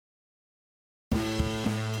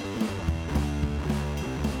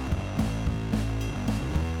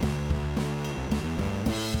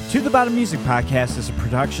To the Bottom Music Podcast is a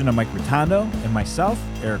production of Mike Rotondo and myself,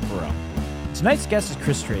 Eric Burrell. Tonight's guest is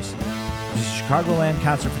Chris Tracy. He's a Chicagoland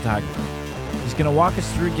concert photographer. He's going to walk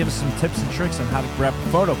us through and give us some tips and tricks on how to grab a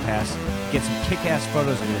photo pass and get some kick-ass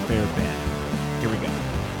photos of your favorite band. Here we go.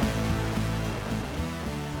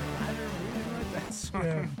 That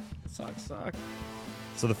song sucks.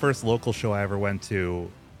 So the first local show I ever went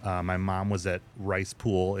to, my mom was at Rice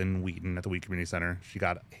Pool in Wheaton at the Wheaton Community Center. She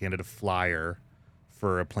got handed a flyer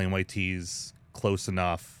for a Plain White T's Close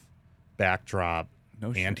Enough backdrop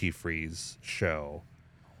antifreeze show.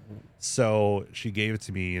 So she gave it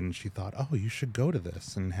to me and she thought, oh, you should go to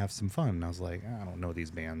this and have some fun. And I was like, I don't know these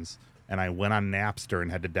bands. And I went on Napster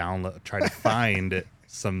and had to try to find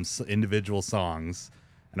some individual songs.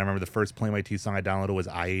 And I remember the first Plain White T's song I downloaded was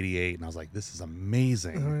I-88. And I was like, this is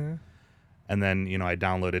amazing. Oh, yeah. And then, I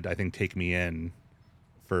downloaded, I think, Take Me In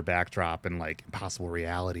for backdrop and like Impossible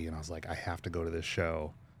Reality. And I was like, I have to go to this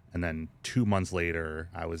show. And then 2 months later,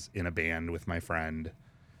 I was in a band with my friend.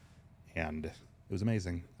 And it was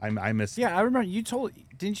amazing. I missed. Yeah, I remember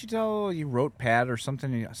didn't you tell you wrote Pat or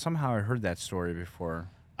something? Somehow I heard that story before.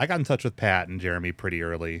 I got in touch with Pat and Jeremy pretty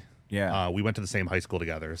early. Yeah. We went to the same high school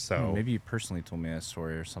together. So Maybe you personally told me that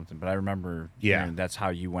story or something, but I remember that's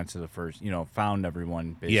how you went to the first, found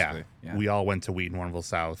everyone basically. Yeah. We all went to Wheaton Warrenville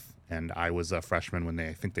South, and I was a freshman when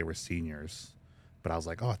I think they were seniors. But I was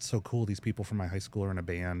like, oh, it's so cool. These people from my high school are in a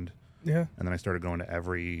band. Yeah. And then I started going to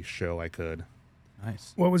every show I could.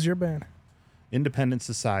 Nice. What was your band? Independent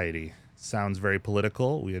Society. Sounds very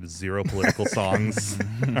political. We had 0 political songs.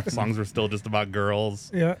 Our songs were still just about girls.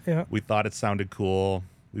 Yeah, yeah. We thought it sounded cool.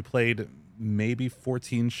 We played maybe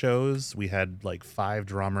 14 shows. We had like 5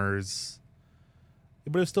 drummers.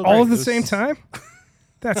 But it was still all great. at the same time?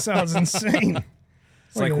 That sounds insane.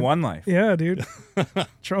 It's like one life. Yeah, dude.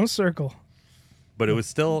 Drone circle. But it was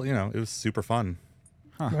still, it was super fun.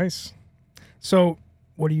 Huh. Nice. So,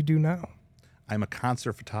 what do you do now? I'm a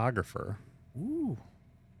concert photographer. Ooh.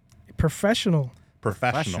 Professional.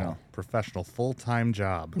 Professional full-time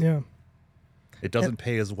job. Yeah. It doesn't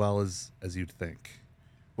pay as well as you'd think.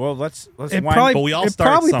 Well, let's It wind, probably, but we all it start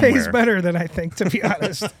probably pays somewhere. better than I think, to be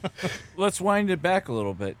honest. let's wind it back a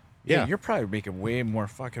little bit. Yeah. You're probably making way more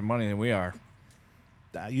fucking money than we are.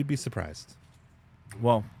 You'd be surprised.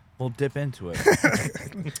 Well, we'll dip into it.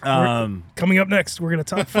 Coming up next, we're going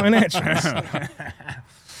to talk financials.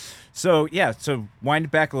 So wind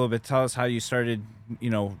it back a little bit. Tell us how you started.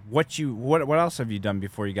 What else have you done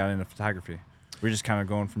before you got into photography? We're just kind of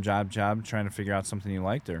going from job to job, trying to figure out something you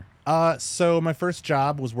liked, or? So my first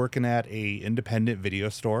job was working at a independent video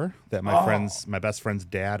store that my best friend's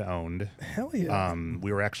dad owned. Hell yeah.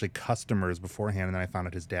 We were actually customers beforehand, and then I found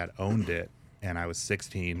out his dad owned it, and I was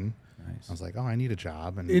 16. Nice. I was like, oh, I need a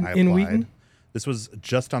job, and In I applied. Wheaton? This was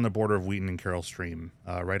just on the border of Wheaton and Carroll Stream,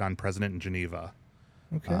 right on President and Geneva.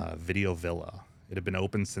 Okay. Video Villa. It had been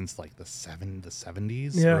open since like the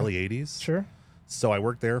 70s, Yeah. early 80s. Sure. So I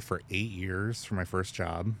worked there for 8 years for my first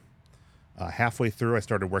job. Halfway through, I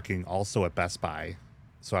started working also at Best Buy.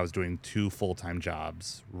 So I was doing 2 full-time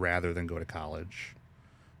jobs rather than go to college.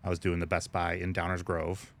 I was doing the Best Buy in Downers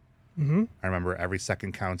Grove. Mm-hmm. I remember every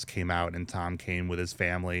Second Counts came out, and Tom came with his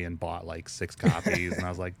family and bought like 6 copies. And I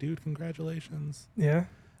was like, dude, congratulations. Yeah.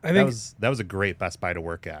 I think That was a great Best Buy to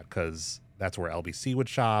work at because that's where LBC would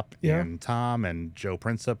shop, Yeah. and Tom and Joe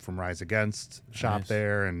Princip from Rise Against shop Nice.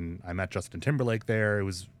 there, and I met Justin Timberlake there. It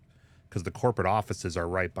was because the corporate offices are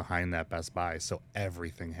right behind that Best Buy, so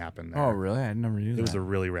everything happened there. Oh, really? I never knew that. It was a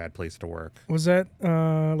really rad place to work. was that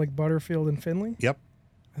like Butterfield and Finley? Yep.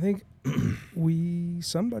 I think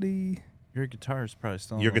somebody. Your guitar is probably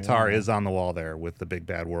still on Your the guitar wall. is on the wall there with the Big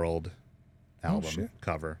Bad World album shit.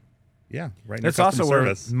 cover. Yeah, right. That's near also customer where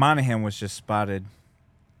service. Monahan was just spotted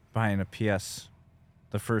behind a PS,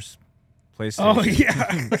 the first PlayStation. Oh, yeah.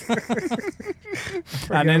 On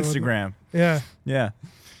Forgot about Instagram. that. Yeah. Yeah.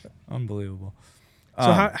 Unbelievable.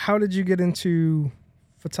 So how did you get into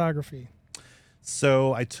photography?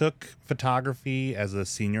 So I took photography as a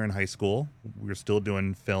senior in high school. We were still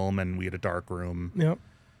doing film, and we had a dark room Yep.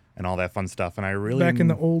 and all that fun stuff. And I really Back in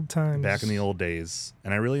the old times. back in the old days,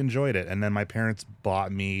 and I really enjoyed it. And then my parents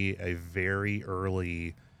bought me a very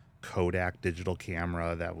early Kodak digital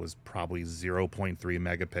camera that was probably 0.3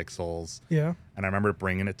 megapixels. Yeah. And I remember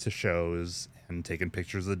bringing it to shows and taking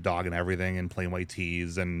pictures of the dog and everything in plain white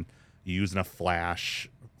tees and using a flash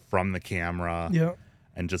from the camera. Yeah.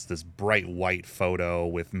 And just this bright white photo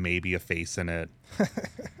with maybe a face in it.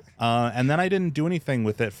 And then I didn't do anything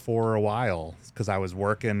with it for a while because I was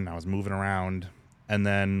working, I was moving around. And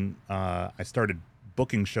then I started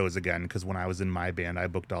booking shows again because when I was in my band, I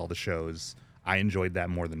booked all the shows. I enjoyed that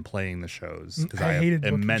more than playing the shows because I hated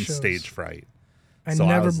have booking immense shows. stage fright. I So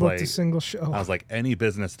never was booked a like- single show. I was like, any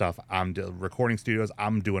business stuff, recording studios,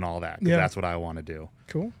 I'm doing all that because Yeah. that's what I want to do.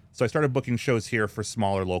 Cool. So I started booking shows here for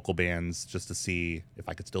smaller local bands just to see if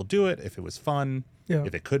I could still do it, if it was fun, Yeah.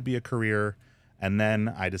 if it could be a career. And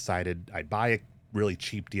then I decided I'd buy a really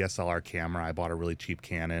cheap DSLR camera. I bought a really cheap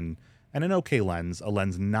Canon and an okay lens, a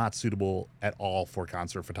lens not suitable at all for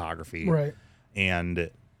concert photography. Right.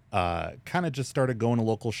 And kind of just started going to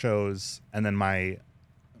local shows. And then my,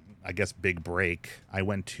 I guess, big break, I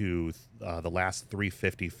went to the last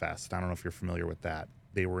 350 Fest. I don't know if you're familiar with that.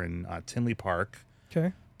 They were in Tinley Park,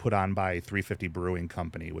 Okay. put on by 350 Brewing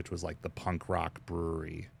Company, which was like the punk rock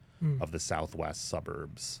brewery of the southwest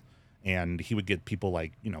suburbs. And he would get people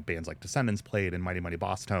like, bands like Descendants played and Mighty Mighty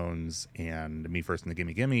Boss Tones and Me First and the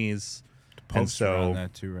Gimme Gimmes. Popes were on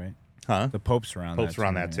that too, right? Huh? The Popes were on Popes that were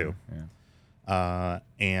on too. that too. Yeah.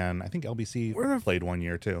 And I think LBC played one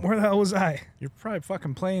year too. Where the hell was I? You're probably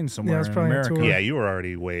fucking playing somewhere was in probably on America. tour. Yeah, you were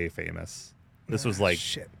already way famous. This was like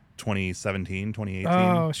Shit. 2017, 2018.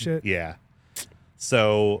 Oh, shit. Yeah.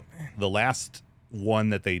 So the last one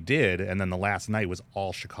that they did, and then the last night was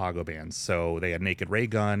all Chicago bands. So they had Naked Ray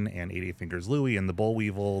Gun and 88 Fingers Louie and the Bull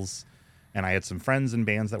Weevils. And I had some friends and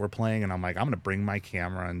bands that were playing, and I'm like, I'm going to bring my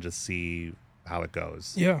camera and just see how it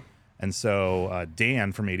goes. Yeah. And so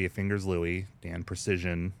Dan from 88 Fingers Louie, Dan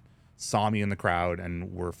Precision, saw me in the crowd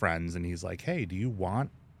and we're friends. And he's like, hey, do you want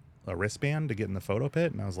a wristband to get in the photo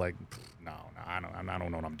pit? And I was like, no, I don't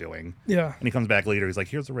know what I'm doing. Yeah. And he comes back later. He's like,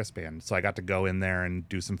 here's a wristband. So I got to go in there and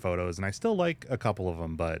do some photos. And I still like a couple of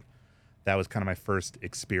them, but that was kind of my first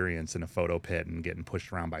experience in a photo pit and getting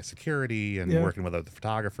pushed around by security and Yeah. working with other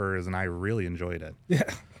photographers. And I really enjoyed it. Yeah.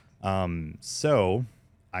 So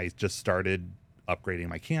I just started upgrading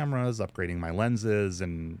my cameras, upgrading my lenses,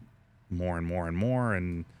 and more and more and more.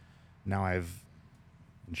 And now I've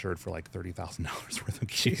insured for like $30,000 worth of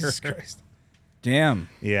gear. Jesus Christ. Damn.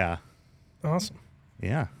 Yeah. Awesome.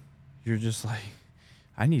 Yeah. You're just like,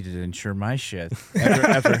 I needed to insure my shit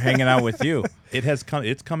after hanging out with you. It's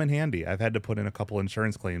come in handy. I've had to put in a couple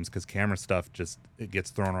insurance claims because camera stuff it gets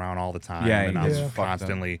thrown around all the time. Yeah, and you I'm get fucked up.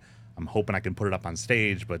 constantly, I'm hoping I can put it up on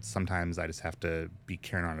stage, but sometimes I just have to be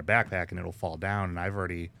carrying on a backpack and it'll fall down. And I've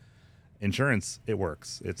already insurance. It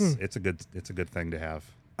works. It's a good thing to have.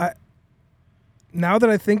 Now that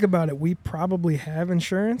I think about it, we probably have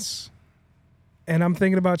insurance, and I'm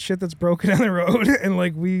thinking about shit that's broken on the road, and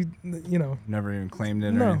like we, Never even claimed it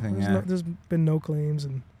or no, anything. there's been no claims,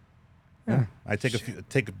 and Yeah. I take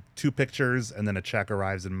take 2 pictures and then a check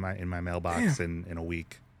arrives in my mailbox in a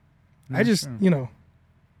week. I just,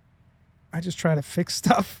 I just try to fix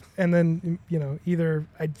stuff, and then either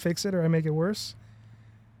I'd fix it or I make it worse.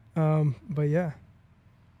 But yeah,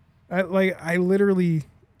 I literally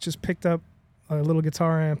just picked up a little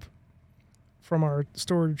guitar amp from our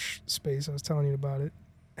storage space. I was telling you about it,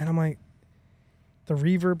 and I'm like, the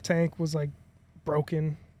reverb tank was like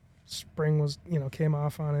broken, spring was came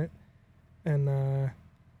off on it, and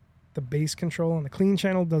the bass control on the clean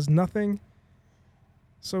channel does nothing.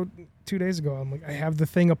 So 2 days ago, I'm like, I have the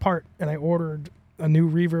thing apart, and I ordered a new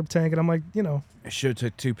reverb tank, and I'm like, I should have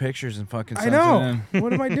took 2 pictures and fucking I sent know. it in.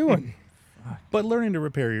 What am I doing? But learning to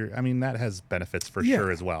repair that has benefits for Yeah.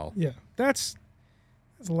 sure as well. Yeah, that's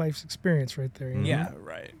a life's experience right there. Yeah,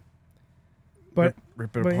 right. But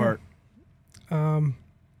Rip it but yeah. apart.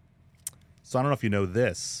 So I don't know if you know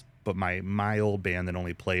this, but my old band that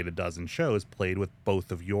only played a dozen shows played with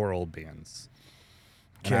both of your old bands.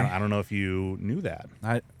 And Okay. I don't know if you knew that.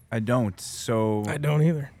 I don't. So I don't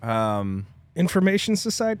either. um Information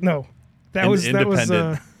Society? No, that was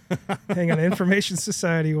Independent. hang on. Information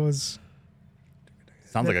Society was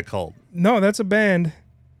Sounds like a cult. no. That's a band.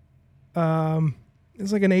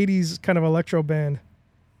 It's like an '80s kind of electro band.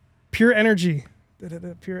 Pure Energy.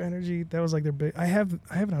 Pure Energy. That was like their big. I have it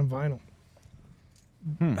on vinyl.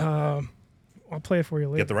 I'll play it for you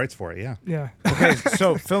later. Get the rights for it, yeah. Yeah. okay,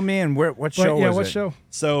 so fill me in. What show was what it? show?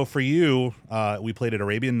 So for you, we played at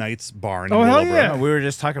Arabian Nights Bar in Oh, hell Willowbrook. yeah. Oh, we were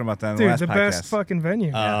just talking about that in the Dude, last the podcast. best fucking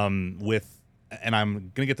venue. And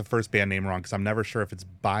I'm gonna get the first band name wrong because I'm never sure if it's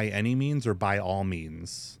By Any Means or By All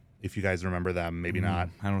Means. If you guys remember them, maybe not.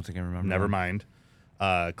 I don't think I remember. Never that.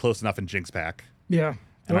 mind. Close enough in Jinx Pack. Yeah.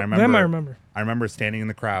 And Them I remember. I remember standing in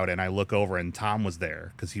the crowd and I look over and Tom was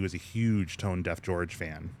there because he was a huge Tone Deaf George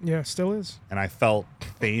fan. Yeah, still is. And I felt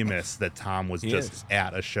famous that Tom was He just is.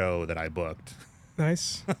 at a show that I booked.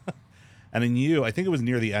 Nice. And then I think it was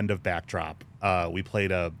near the end of Backdrop. We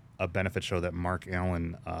played a benefit show that Mark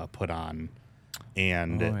Allen put on.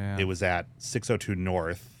 And Oh, yeah. it was at 602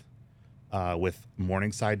 North with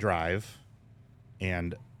Morningside Drive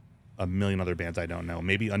and a million other bands I don't know.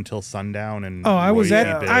 Maybe Until Sundown and I was Roy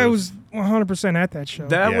at G. Biv. I was 100% at that show.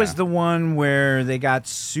 That Yeah. was the one where they got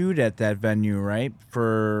sued at that venue, right?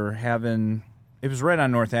 For having. It was right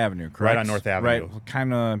on North Avenue, correct? Right on North Avenue. Right,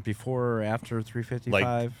 kind of before or after 355.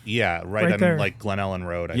 like yeah, right Right on there. like Glen Ellen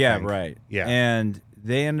Road. I Yeah, think. right. Yeah. And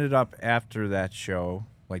they ended up after that show,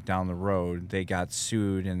 like down the road, they got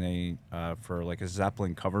sued and they for like a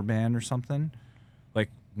Zeppelin cover band or something, like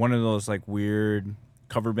one of those like weird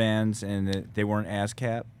cover bands, and they weren't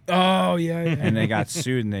ASCAP, Oh yeah, and they got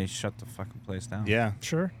sued and they shut the fucking place down. Yeah,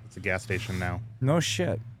 sure. it's a gas station now. No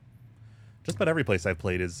shit. Just about every place I've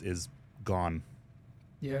played is gone.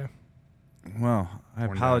 Yeah. Well, I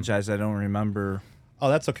Torn apologize. I don't remember Oh,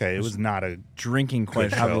 that's okay. It was not a drinking quite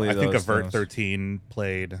good show. heavily. I think those Avert days. 13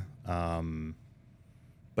 played.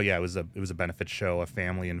 But yeah, it was a benefit show. A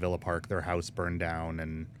family in Villa Park, their house burned down,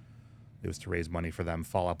 and it was to raise money for them.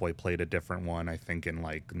 Fall Out Boy played a different one, I think, in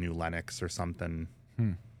like New Lenox or something. But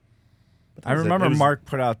that I was it. remember It was Mark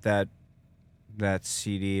put out that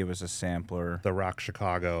CD. It was a sampler, the Rock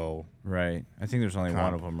Chicago. right? I think there's only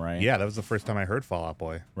one of them, right? Yeah, that was the first time I heard Fall Out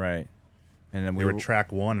Boy. Right. And then We were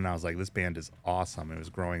track one, and I was like, "This band is awesome." It was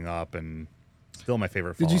growing up, and still my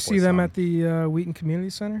favorite. Fall Did you Out Boy see them song. at the Wheaton Community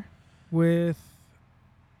Center? With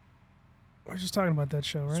we're just talking about that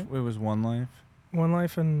show, right? It was One Life. One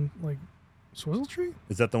Life and like Swizzle Tree,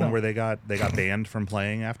 Is that the one No. where they got banned from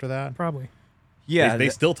playing after that? probably. Yeah, they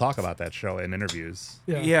still talk about that show in interviews.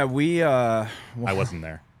 Yeah. yeah. We I wasn't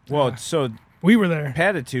there. well, so We were there.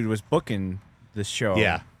 Patitude was booking the show.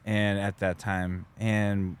 Yeah. And at that time,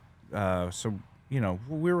 and so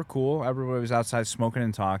we were cool. Everybody was outside smoking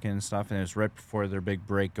and talking and stuff, and it was right before their big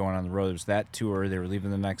break going on the road. It was that tour. They were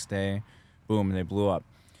leaving the next day. Boom, and they blew up.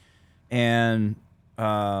 And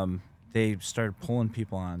they started pulling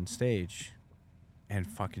people on stage, and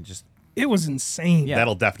fucking just It was insane. Yeah.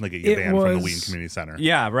 That'll definitely get you It banned from the was- Wheaton Community Center.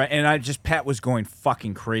 yeah, right. And Pat was going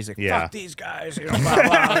fucking crazy. Yeah. Fuck these guys. Blah,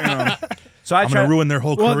 blah, So I I'm tried. gonna ruin their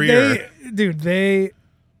whole Well, career. they,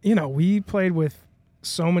 we played with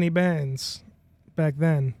so many bands back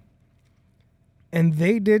then, and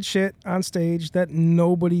they did shit on stage that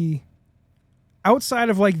nobody, outside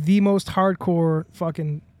of like the most hardcore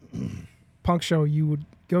fucking punk show you would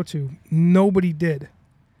go to, nobody did.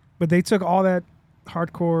 But they took all that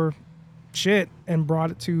hardcore shit and brought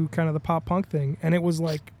it to kind of the pop punk thing, and it was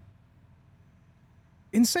like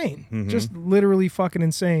insane, just literally fucking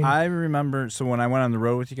insane. I remember. So when I went on the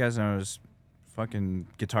road with you guys, and I was fucking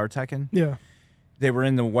guitar teching. yeah. They were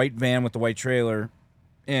in the white van with the white trailer,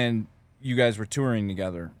 and you guys were touring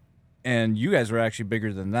together. And you guys were actually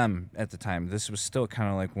bigger than them at the time. This was still kind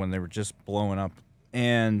of like when they were just blowing up.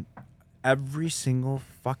 And every single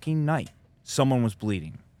fucking night, someone was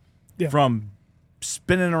bleeding. Yeah. From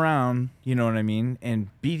spinning around, you know what I mean? And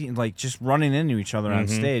beating, like just running into each other on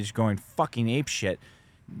stage, going fucking ape shit.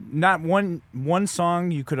 Not one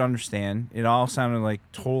song you could understand. It all sounded like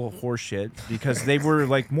total horseshit because they were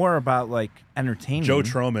like more about like entertaining. Joe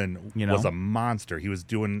Troman You know? was a monster. He was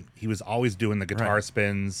always doing the guitar Right.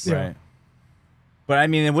 spins. Yeah. Right. But I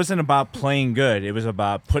mean, it wasn't about playing good. It was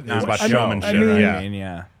about putting It was on about a show. showmanship, You know what yeah. I mean?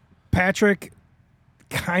 Yeah. Patrick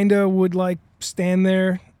kind of would like stand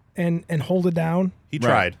there and hold it down He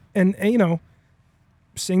Right. tried. and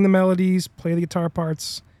sing the melodies, play the guitar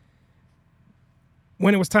parts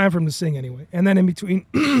when it was time for him to sing anyway. And then in between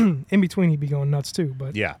he'd be going nuts too.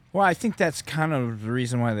 But Yeah. Well, I think that's kind of the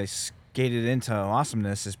reason why they skated into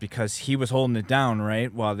awesomeness is because he was holding it down,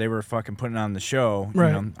 right, while they were fucking putting on the show.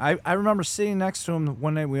 Right. You know? I remember sitting next to him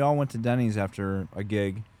one night. We all went to Denny's after a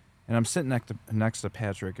gig, and I'm sitting next to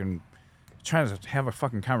Patrick and trying to have a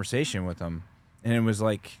fucking conversation with him, and it was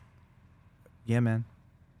like, yeah, man.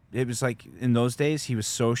 It was like in those days he was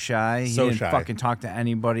so shy. He So didn't shy. fucking talk to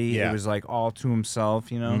anybody. Yeah. It was like all to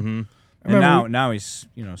himself, you know. Mhm. And remember now he's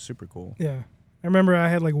super cool. yeah, I remember I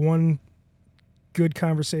had like one good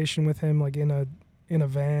conversation with him, like in a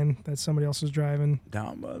van that somebody else was driving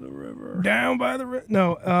Down by the river. down by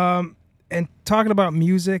the and talking about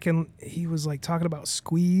music, and he was like talking about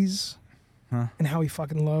Squeeze and how he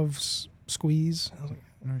fucking loves Squeeze. I was like,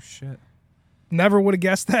 Oh shit. never would have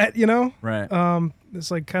guessed that, Right. It's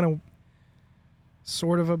like kind of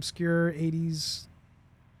sort of obscure 80s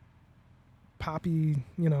poppy,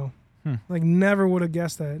 like never would have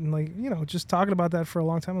guessed that. And like, just talking about that for a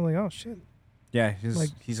long time, I'm like, oh shit. Yeah, Like-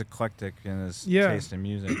 he's eclectic in his Yeah. taste in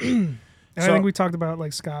music. And I So- think we talked about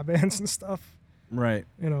like ska bands and stuff, Right.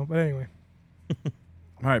 but anyway, All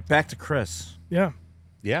right, back to Chris. yeah.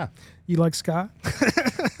 Yeah. You like ska?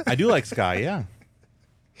 I do like ska, yeah.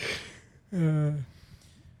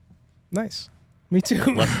 Nice. Me too.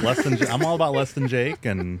 Less than I'm all about less than Jake,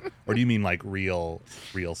 or do you mean like real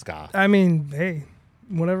ska? I mean, hey,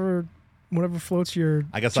 whatever floats your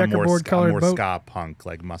I guess I'm checkerboard colored more boat. ska punk,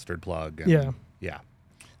 like Mustard Plug. And, Yeah.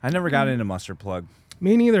 I never got into Mustard Plug.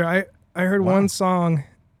 Me neither. I heard Wow. one song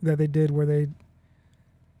that they did where they,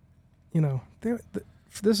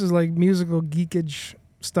 this is like musical geekage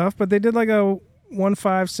stuff, but they did like a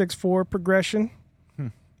 1-5-6-4 progression,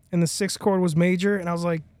 and the sixth chord was major, and I was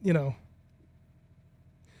like,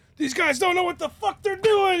 these guys don't know what the fuck they're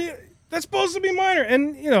doing. That's supposed to be minor,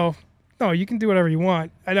 and no, you can do whatever you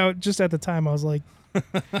want. I know. Just at the time, I was like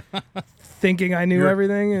thinking I knew You're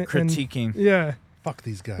everything, critiquing. yeah. Fuck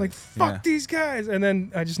these guys. Like, fuck these guys. And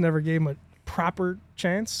then I just never gave them a proper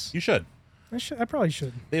chance. You should. I probably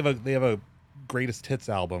should. They have a greatest hits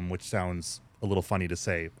album, which sounds a little funny to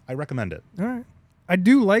say. I recommend it. All right. I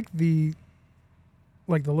do like the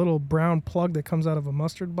little brown plug that comes out of a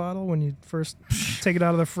mustard bottle when you first take it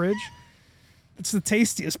out of the fridge. It's the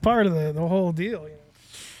tastiest part of the whole deal.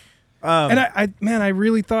 And I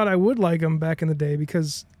really thought I would like them back in the day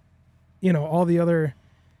because, all the other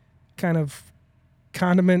kind of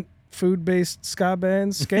condiment food-based ska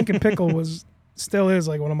bands, Skank and Pickle still is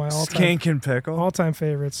like one of my Skank and Pickle. all-time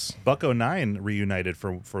favorites. Buck 09 reunited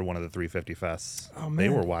for one of the 350 fests. Oh, man. They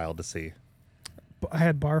were wild to see. I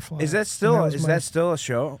had Barfly. Is that still a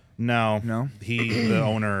show? No. The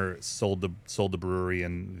owner sold the brewery,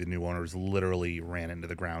 and the new owners literally ran into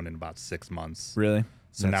the ground in about 6 months. Really?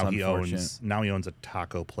 So That's now he unfortunate. owns a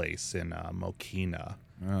taco place in Mokina.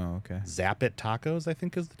 Oh, okay. Zap It Tacos, I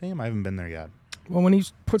think is the name. I haven't been there yet. Well, when he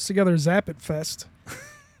puts together Zap It Fest,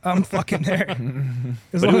 I'm fucking there.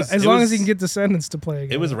 As But long as he can get Descendants to play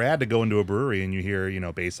again. It was rad to go into a brewery and you hear,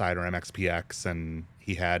 Bayside or MXPX, and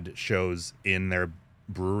he had shows in their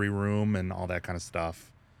brewery room and all that kind of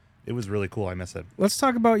stuff. It was really cool. I miss it. Let's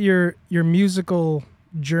talk about your musical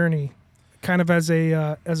journey, kind of as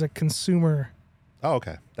a consumer. Oh,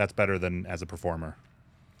 okay. That's better than as a performer.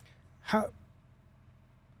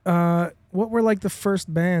 What were like the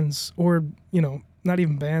first bands, or not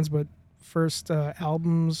even bands, but first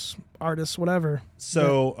albums, artists, whatever?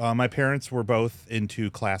 So my parents were both into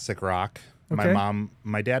classic rock. Okay.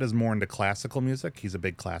 My dad is more into classical music. He's a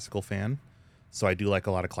big classical fan, so I do like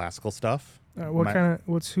a lot of classical stuff.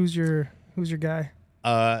 Who's your guy?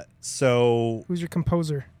 So Who's your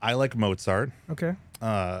composer? I like Mozart. Okay.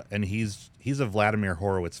 And he's a Vladimir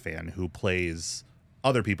Horowitz fan who plays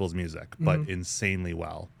other people's music, but insanely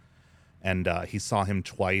well. And he saw him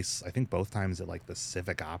twice, I think both times at like the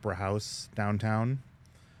Civic Opera House downtown.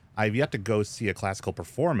 I've yet to go see a classical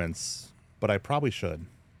performance, but I probably should.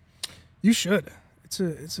 You should. It's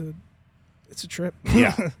a trip.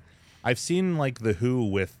 Yeah. I've seen like The Who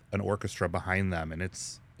with an orchestra behind them, and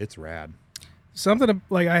it's rad. Something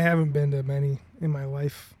like I haven't been to many in my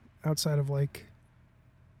life outside of like,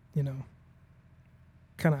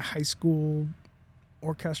 kind of high school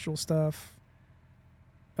orchestral stuff.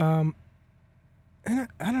 And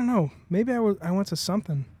I don't know. Maybe I went to some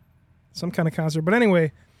kind of concert. But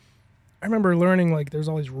anyway, I remember learning like there's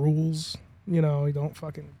all these rules. You don't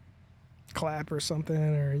fucking clap or something,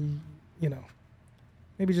 or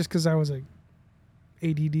maybe just because I was a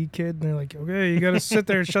ADD kid, and they're like, okay, you got to sit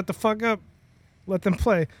there and shut the fuck up, let them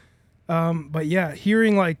play. But yeah,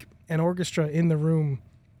 hearing like an orchestra in the room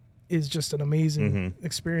is just an amazing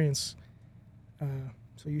experience.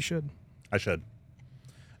 So you should. I should.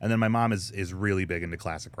 And then my mom is really big into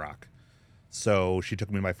classic rock. So she took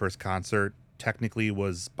me to my first concert, technically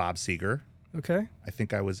was Bob Seger. Okay. I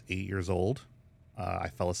think I was 8 years old. I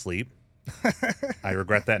fell asleep. I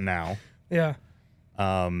regret that now. Yeah.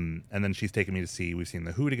 And then she's taken me to we've seen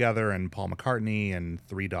The Who together, and Paul McCartney, and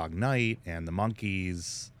Three Dog Night, and the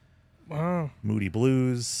Monkees. Wow. Moody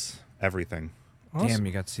Blues, everything. Awesome. Damn,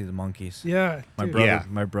 you got to see the Monkees. Yeah. My dude. brother, Yeah.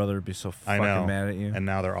 my brother would be so I fucking know. mad at you. And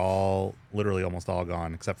now they're all, literally almost all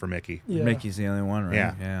gone, except for Mickey. Yeah. Mickey's the only one, right?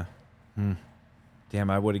 Yeah. Yeah. Damn,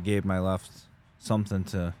 I would have gave my left something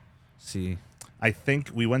to see. I think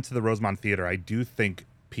we went to the Rosemont Theater. I do think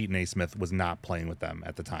Pete Naismith was not playing with them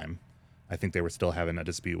at the time. I think they were still having a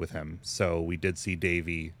dispute with him. So we did see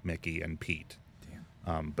Davey, Mickey, and Pete.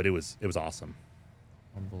 Damn. But it was awesome.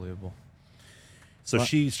 Unbelievable. So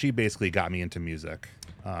she basically got me into music.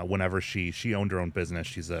 Whenever she owned her own business,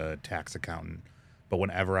 she's a tax accountant. But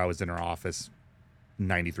whenever I was in her office,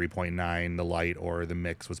 93.9, the light or the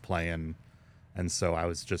mix was playing. And so I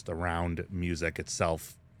was just around music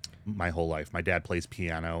itself my whole life. My dad plays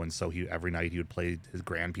piano, and so every night he would play his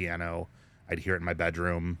grand piano. I'd hear it in my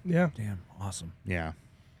bedroom. Yeah. Damn, awesome. Yeah.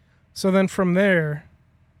 So then from there,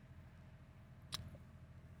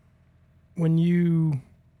 when you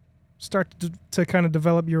start to kind of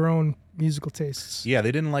develop your own musical tastes? Yeah,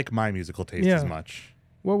 they didn't like my musical taste Yeah. as much.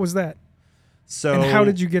 What was that? So And how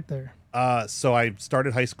did you get there? So I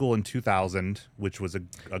started high school in 2000, which was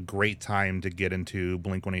a great time to get into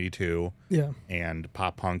Blink-182 Yeah. and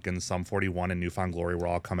pop punk, and Sum 41 and Newfound Glory were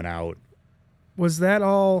all coming out. Was that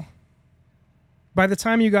all? By the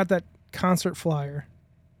time you got that concert flyer,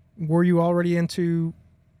 were you already into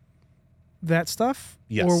that stuff?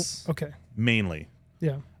 Yes. Or, okay. Mainly.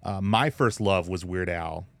 Yeah. My first love was Weird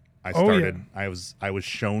Al. I was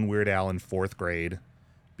shown Weird Al in 4th grade,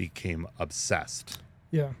 became obsessed.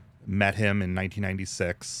 Yeah. Met him in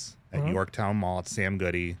 1996 at Yorktown Mall at Sam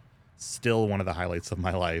Goody. Still one of the highlights of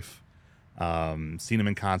my life. Seen him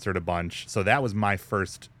in concert a bunch. So that was my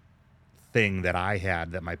first thing that I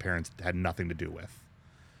had that my parents had nothing to do with.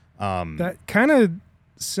 That kind of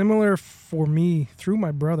similar for me through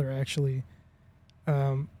my brother, actually.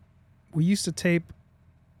 We used to tape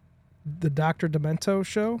the Dr. Demento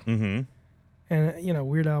show. Mm-hmm. And,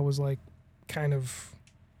 Weird Al was like kind of...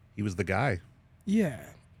 He was the guy. Yeah.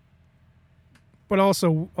 But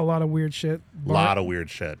also a lot of weird shit. A lot of weird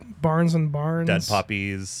shit. Barnes and Barnes. Dead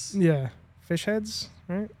puppies. Yeah. Fish heads,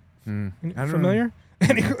 right? I don't Familiar?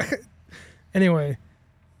 Anyway.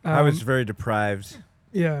 I was very deprived.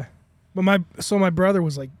 Yeah. But my brother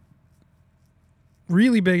was like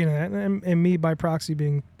really big into that. And me, by proxy,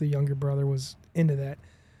 being the younger brother, was into that.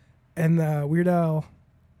 And Weird Al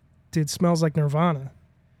did Smells Like Nirvana.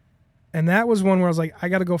 And that was one where I was like, I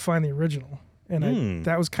got to go find the original. And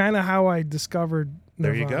that was kind of how I discovered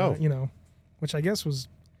Nirvana. There you go. Which I guess was,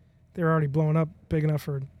 they were already blowing up big enough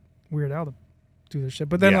for Weird Al to do their shit.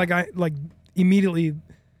 But then I immediately,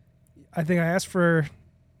 I think I asked for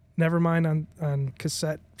Nevermind on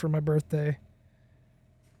cassette for my birthday.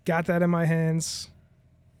 Got that in my hands.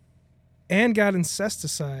 And got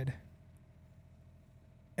Incesticide.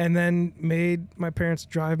 And then made my parents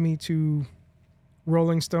drive me to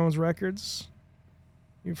Rolling Stones Records.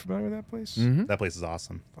 You familiar with that place? Mm-hmm. That place is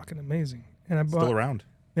awesome. Fucking amazing. And I bought, Still around.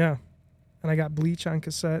 yeah. And I got Bleach on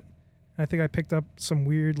cassette. And I think I picked up some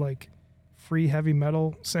weird free heavy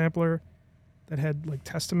metal sampler that had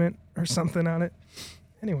Testament or something on it.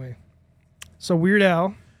 Anyway, so Weird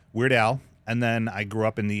Al. Weird Al. And then I grew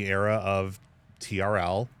up in the era of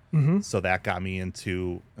TRL. Mm-hmm. So that got me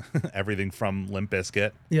into everything from Limp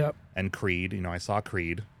Bizkit Yep. and Creed. I saw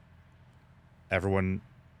Creed.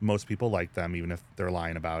 Most people like them, even if they're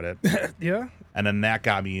lying about it. Yeah. And then that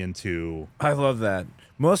got me into... I love that.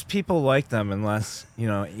 Most people like them unless,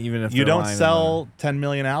 even if You they're don't lying sell 10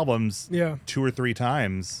 million albums Yeah. 2 or 3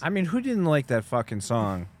 times. I mean, who didn't like that fucking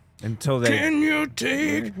song until they... Can you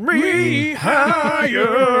take me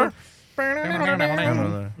higher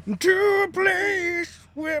to a place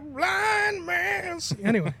where blind man...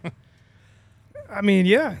 Anyway. I mean,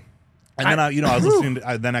 yeah. And then I was listening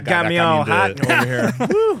to... Then I got me all hot over here.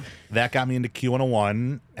 That got me into Q101,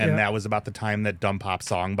 and Yeah. that was about the time that Dumb Pop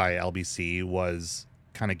Song by LBC was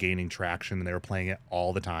kind of gaining traction, and they were playing it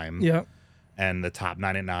all the time. Yeah. And the Top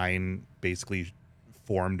 9 at 9 basically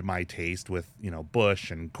formed my taste with,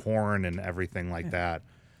 Bush and Korn and everything like that.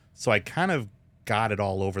 So I kind of got it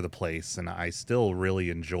all over the place, and I still really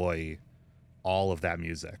enjoy all of that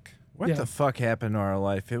music. What Yeah. the fuck happened to our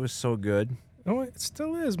life? It was so good. Oh, it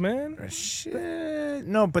still is, man. Shit.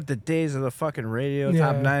 No, but the days of the fucking radio, Yeah.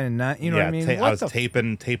 Top 9 and 9, you know what I mean? I was What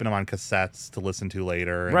the taping them on cassettes to listen to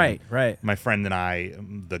later. And Right. my friend and I,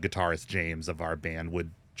 the guitarist James of our band,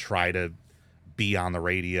 would try to be on the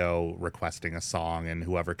radio requesting a song, and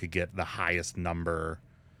whoever could get the highest number,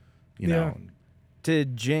 you know.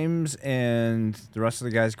 Did James and the rest of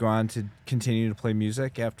the guys go on to continue to play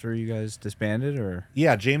music after you guys disbanded, or?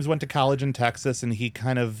 Yeah, James went to college in Texas, and he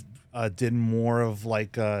kind of did more of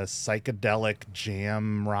like a psychedelic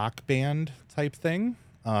jam rock band type thing.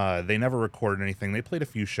 They never recorded anything. They played a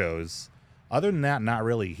few shows. Other than that, not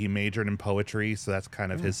really. He majored in poetry, so that's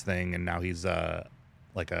kind of his thing, and now he's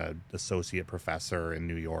like a associate professor in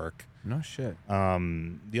New York. No shit.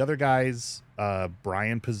 The other guys,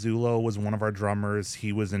 Brian Pizzullo was one of our drummers.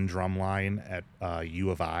 He was in drumline at U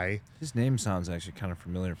of I. His name sounds actually kind of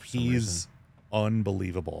familiar for some He's reason.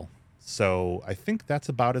 unbelievable. So I think that's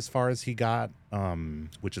about as far as he got,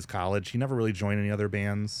 which is college. He never really joined any other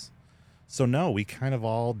bands. So no, we kind of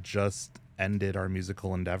all just ended our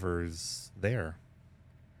musical endeavors there.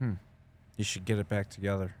 You should get it back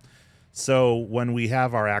together. So when we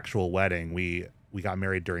have our actual wedding, we got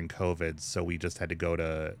married during COVID, so we just had to go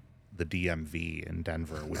to the DMV in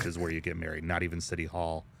Denver, which is where you get married, not even City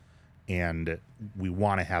Hall. And we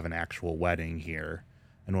want to have an actual wedding here.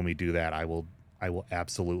 And when we do that, I will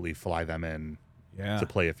absolutely fly them in to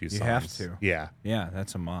play a few songs. You have to. Yeah. Yeah,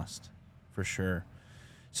 that's a must for sure.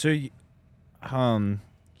 So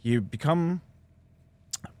you become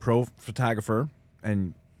a pro photographer,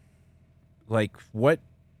 and like what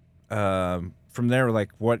from there,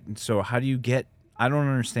 like what, so how do you get, I don't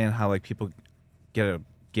understand how like people get a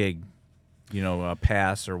gig, you know, a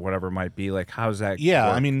pass or whatever it might be. Like, how's that work?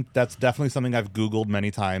 I mean, that's definitely something I've Googled many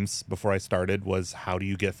times before I started, was how do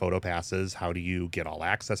you get photo passes? How do you get all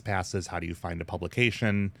access passes? How do you find a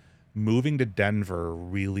publication? Moving to Denver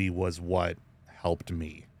really was what helped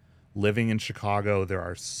me. Living in Chicago, there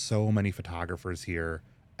are so many photographers here.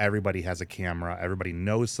 Everybody has a camera. Everybody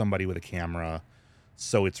knows somebody with a camera.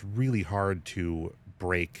 So it's really hard to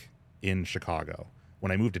break in Chicago.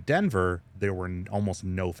 When I moved to Denver, there were almost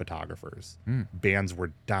no photographers. Bands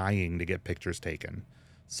were dying to get pictures taken.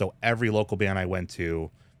 So every local band I went to,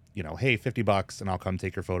 you know, hey, $50 and I'll come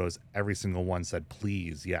take your photos. Every single one said,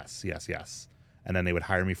 please, yes, yes, yes. And then they would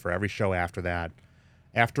hire me for every show after that.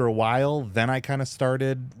 After a while, then I kind of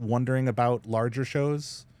started wondering about larger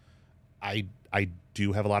shows. I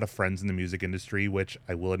do have a lot of friends in the music industry, which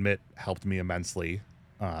I will admit helped me immensely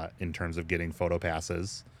in terms of getting photo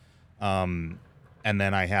passes. And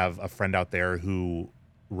then I have a friend out there who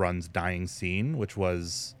runs Dying Scene, which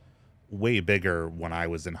was way bigger when I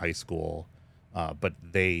was in high school. But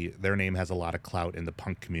their name has a lot of clout in the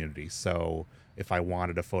punk community. So if I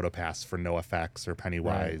wanted a photo pass for NoFX or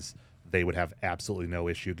Pennywise, they would have absolutely no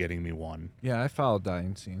issue getting me one. Yeah, I followed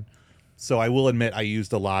Dying Scene. So I will admit I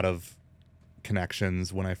used a lot of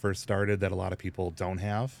connections when I first started that a lot of people don't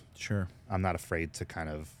have. Sure. I'm not afraid to kind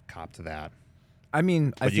of cop to that. I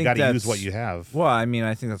mean, But you got to use what you have. Well, I mean,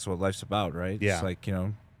 I think that's what life's about, right? Yeah. It's like, you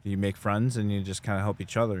know, you make friends and you just kind of help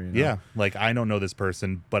each other. You know? Yeah. Like, I don't know this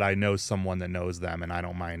person, but I know someone that knows them, and I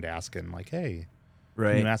don't mind asking, like, hey,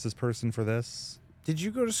 can you ask this person for this? Did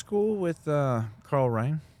you go to school with Carl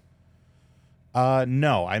Ryan?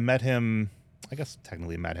 No. I met him, I guess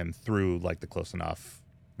technically met him through, like, the Close Enough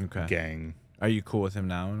gang. Are you cool with him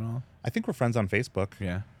now and all? I think we're friends on Facebook.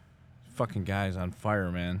 Yeah. Fucking guy's on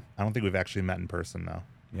fire, man. I don't think we've actually met in person, though.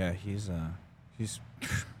 Yeah, he's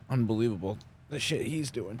unbelievable, the shit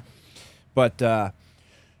he's doing. But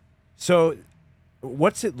so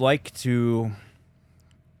what's it like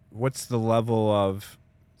what's the level of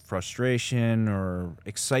frustration or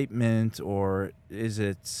excitement, or is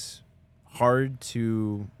it hard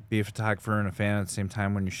to be a photographer and a fan at the same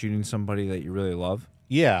time when you're shooting somebody that you really love?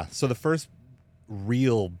 Yeah, so the first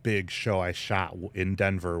real big show I shot in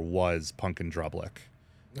Denver was Punk and Drublick.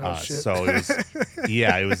 Shit. So it was,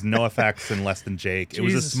 it was NoFX and Less Than Jake. It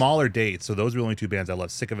was a smaller date, so those were the only two bands I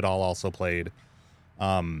loved. Sick of It All also played.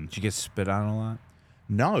 Did you get spit on a lot?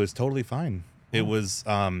 No, it was totally fine. It was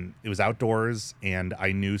outdoors, and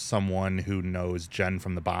I knew someone who knows Jen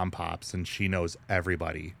from the Bomb Pops, and she knows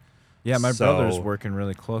everybody. Yeah, my brother's working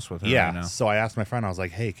really close with her right now. So I asked my friend, I was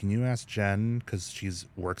like, hey, can you ask Jen, because she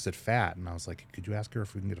works at FAT, and I was like, could you ask her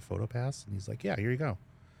if we can get a photo pass? And he's like, yeah, here you go.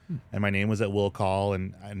 And my name was at Will Call,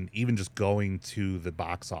 and even just going to the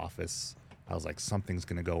box office, I was like, something's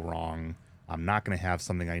going to go wrong. I'm not going to have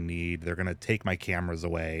something I need. They're going to take my cameras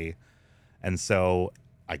away. And so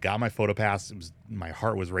I got my photo pass. My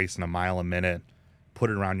heart was racing a mile a minute. Put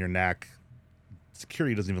it around your neck.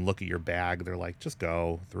 Security doesn't even look at your bag. They're like, just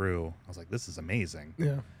go through. I was like, this is amazing.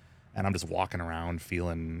 Yeah. And I'm just walking around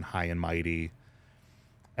feeling high and mighty.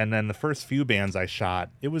 And then the first few bands I shot,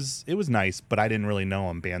 it was nice, but I didn't really know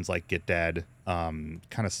them. Bands like Get Dead, kind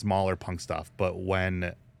of smaller punk stuff. But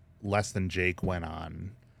when Less Than Jake went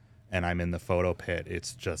on and I'm in the photo pit,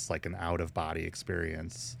 it's just like an out-of-body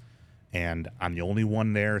experience. And I'm the only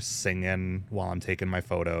one there singing while I'm taking my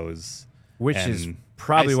photos. Which is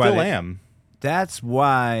probably why I am. That's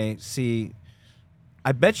why, see,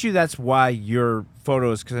 I bet you that's why your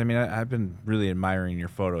photos, because I mean, I've been really admiring your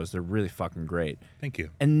photos. They're really fucking great. Thank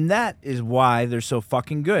you. And that is why they're so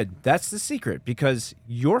fucking good. That's the secret, because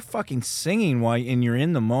you're fucking singing and you're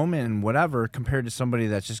in the moment and whatever, compared to somebody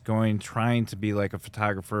that's just trying to be like a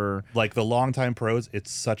photographer. Like the longtime pros,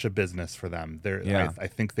 it's such a business for them. I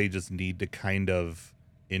think they just need to kind of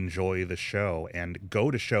enjoy the show and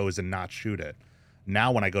go to shows and not shoot it.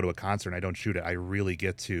 Now when I go to a concert and I don't shoot it, I really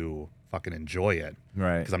get to fucking enjoy it.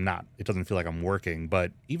 Right. Because it doesn't feel like I'm working.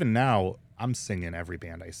 But even now, I'm singing every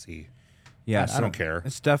band I see. Yeah, I don't care.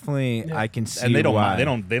 It's definitely, I can see and they don't why. They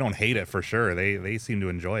don't hate it for sure. They seem to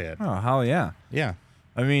enjoy it. Oh, hell yeah. Yeah.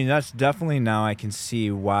 I mean, that's definitely, now I can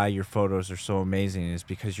see why your photos are so amazing, is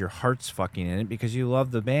because your heart's fucking in it, because you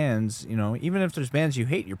love the bands. You know, even if there's bands you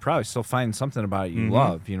hate, you're probably still finding something about it you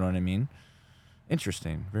love. You know what I mean?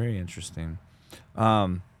 Interesting. Very interesting.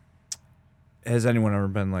 Has anyone ever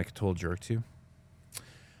been like a total jerk to you?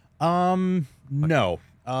 No.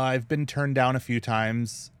 I've been turned down a few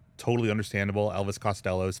times. Totally understandable. Elvis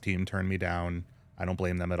Costello's team turned me down. I don't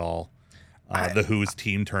blame them at all. The Who's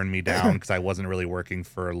team turned me down because I wasn't really working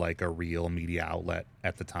for like a real media outlet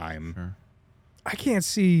at the time. Sure. I can't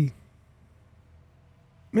see.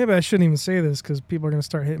 Maybe I shouldn't even say this because people are going to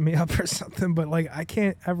start hitting me up or something. But like, I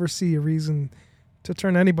can't ever see a reason to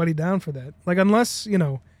turn anybody down for that. Like, unless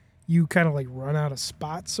you kind of like run out of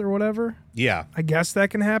spots or whatever. Yeah, I guess that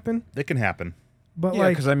can happen. it can happen. But Yeah,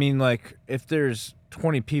 like, because I mean, like, if there's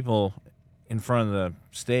 20 people in front of the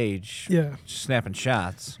stage, yeah, snapping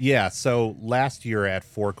shots. Yeah, so last year at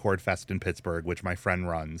Four Chord Fest in Pittsburgh, which my friend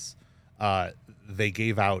runs, they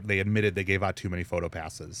admitted they gave out too many photo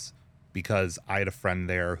passes because I had a friend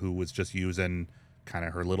there who was just using kind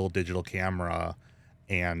of her little digital camera,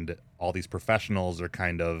 and all these professionals are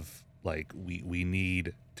kind of like, we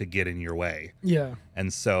need to get in your way. yeah,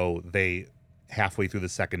 And so they, halfway through the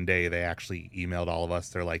second day, they actually emailed all of us.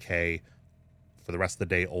 They're like, hey, for the rest of the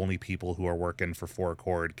day, only people who are working for Four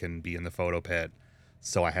Chord can be in the photo pit.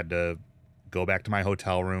 So I had to go back to my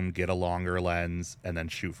hotel room, get a longer lens, and then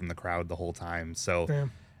shoot from the crowd the whole time. So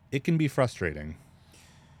damn. it can be frustrating.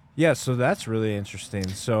 Yeah, so that's really interesting.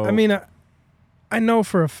 So I mean, I know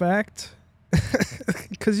for a fact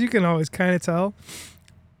because you can always kind of tell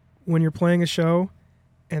when you're playing a show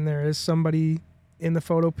and there is somebody in the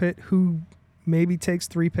photo pit who maybe takes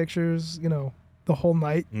 3 pictures, the whole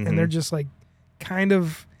night, and they're just like kind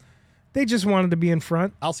of, they just wanted to be in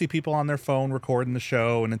front. I'll see people on their phone recording the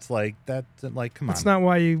show, and it's like, that, like, come on. It's not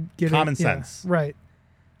why you get Common it. Yeah, sense. right.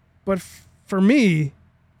 But for me,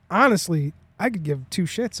 honestly, I could give 2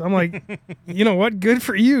 shits. I'm like, you know what? Good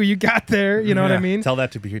for you. You got there. You know what I mean? Tell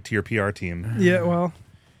that to your PR team. Yeah, well.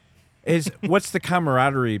 what's the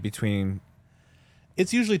camaraderie between?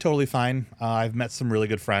 It's usually totally fine. I've met some really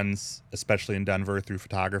good friends, especially in Denver, through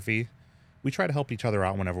photography. We try to help each other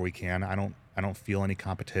out whenever we can. I don't feel any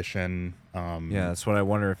competition. Yeah, that's what I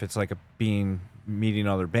wonder, if it's like meeting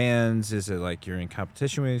other bands. Is it like you're in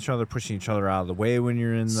competition with each other, pushing each other out of the way when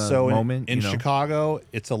you're in the moment? In Chicago,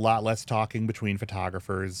 it's a lot less talking between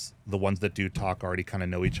photographers. The ones that do talk already kind of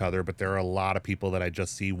know each other, but there are a lot of people that I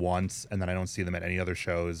just see once and then I don't see them at any other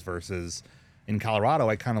shows. Versus in Colorado,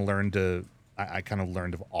 I kind of learned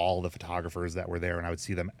of all the photographers that were there, and I would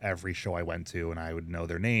see them every show I went to, and I would know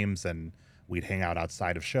their names, and we'd hang out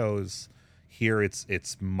outside of shows. Here,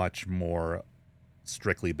 it's much more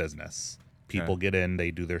strictly business. People get in,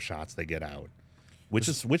 they do their shots, they get out, which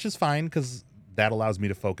is fine because that allows me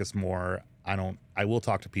to focus more. I will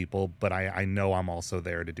talk to people, but I know I'm also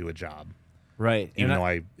there to do a job, Right. even though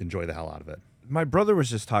I enjoy the hell out of it. My brother was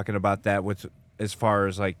just talking about that as far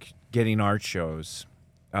as like getting art shows,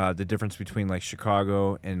 the difference between like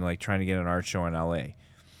Chicago and like trying to get an art show in LA.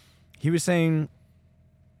 He was saying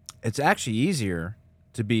it's actually easier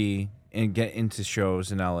to be and get into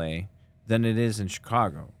shows in LA than it is in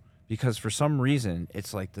Chicago, because for some reason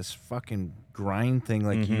it's like this fucking grind thing.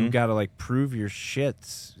 Like you got to like prove your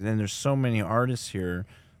shits. And there's so many artists here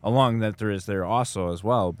along that there is there also as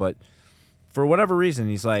well. But for whatever reason,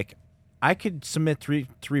 he's like, I could submit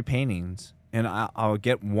three paintings and I'll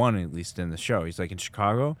get one at least in the show. He's like, in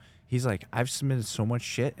Chicago, he's like, I've submitted so much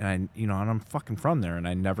shit and and I'm fucking from there and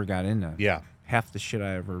I never got into half the shit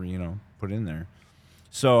I ever, put in there.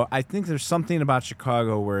 So I think there's something about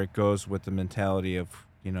Chicago where it goes with the mentality of,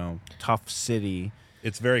 tough city.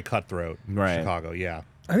 It's very cutthroat, Right. Chicago, yeah.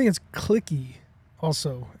 I think it's cliquey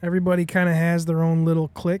also. Everybody kind of has their own little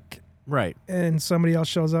clique, Right. and somebody else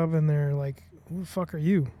shows up and they're like, who the fuck are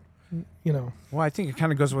you? Well, I think it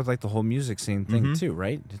kind of goes with like the whole music scene thing too,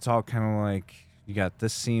 right? It's all kind of like you got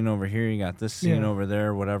this scene over here, you got this scene over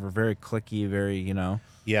there, whatever. Very cliquey, very,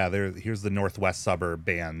 Yeah, here's the northwest suburb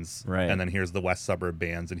bands, Right. and then here's the west suburb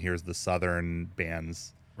bands, and here's the southern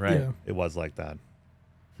bands. Right. Yeah. It was like that.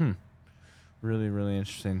 Really, really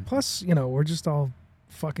interesting. Plus, we're just all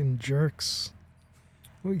fucking jerks.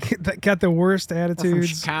 We got the worst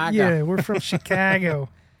attitudes. Chicago. Yeah, we're from Chicago.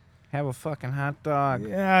 Have a fucking hot dog.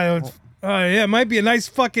 Yeah, it might be a nice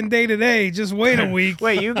fucking day today. Just wait a week.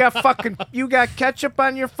 Wait, you got ketchup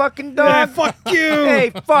on your fucking dog? Yeah, fuck you.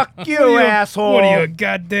 Hey, fuck you, asshole. What are you, a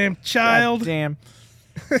goddamn child? Damn.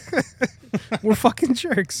 We're fucking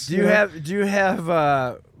jerks. Do you have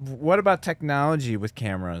what about technology with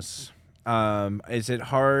cameras? Is it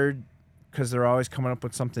hard because they're always coming up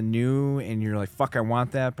with something new and you're like, fuck, I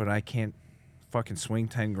want that, but I can't fucking swing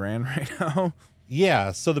 10 grand right now?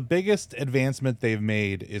 Yeah, so the biggest advancement they've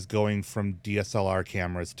made is going from DSLR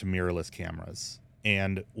cameras to mirrorless cameras.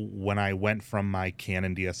 And when I went from my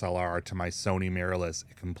Canon DSLR to my Sony mirrorless,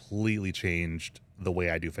 it completely changed the way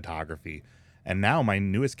I do photography. And now my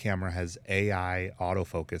newest camera has AI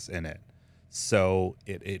autofocus in it. So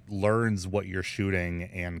it learns what you're shooting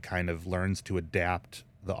and kind of learns to adapt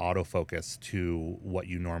the autofocus to what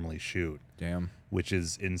you normally shoot. Damn. Which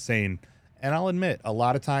is insane. And I'll admit, a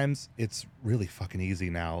lot of times it's really fucking easy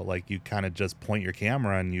now. Like, you kind of just point your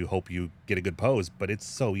camera and you hope you get a good pose, but it's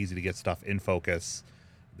so easy to get stuff in focus.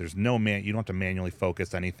 There's no you don't have to manually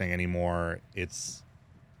focus anything anymore.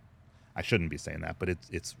 I shouldn't be saying that, but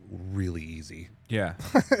it's really easy. Yeah.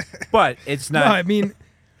 But it's not. No, I mean,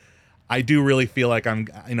 I do really feel like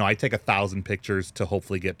I take 1,000 pictures to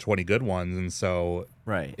hopefully get 20 good ones, and so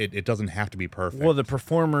right. It doesn't have to be perfect. Well, the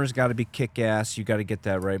performer's got to be kick-ass. You got to get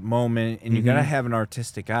that right moment, and you got to have an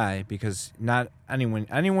artistic eye, because not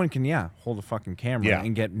anyone can hold a fucking camera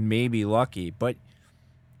and get maybe lucky, but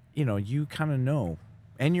you kind of know,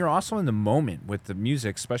 and you're also in the moment with the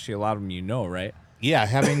music, especially a lot of them, right? Yeah,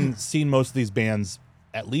 having seen most of these bands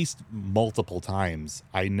at least multiple times,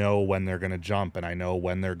 I know when they're going to jump, and I know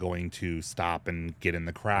when they're going to stop and get in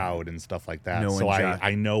the crowd and stuff like that. So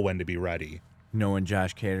I know when to be ready. Knowing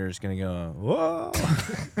Josh Cater is going to go, whoa.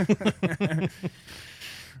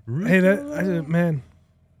 Hey, man,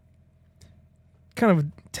 kind of a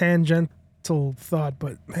tangential thought,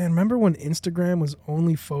 but man, remember when Instagram was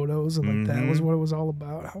only photos and like that was what it was all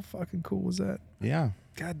about? How fucking cool was that? Yeah.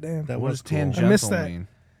 God damn. That was cool. tangential. I missed that. Mean?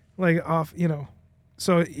 Like off,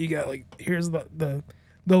 So you got like, here's the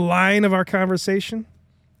line of our conversation,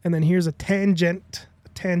 and then here's a tangential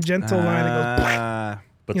line that goes,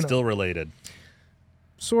 but still related.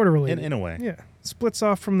 Sort of related. In a way. Yeah. Splits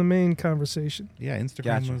off from the main conversation. Yeah,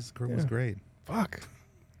 Instagram was great. Fuck.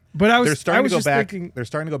 But They're starting to go back. Thinking, they're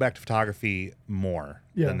starting to go back to photography more.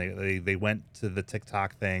 Yeah. Than they went to the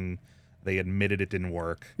TikTok thing. They admitted it didn't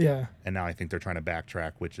work. Yeah. And now I think they're trying to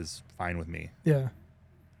backtrack, which is fine with me. Yeah.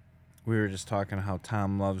 We were just talking how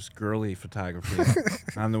Tom loves girly photography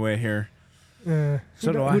on the way here. Who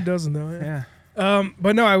doesn't though? Yeah.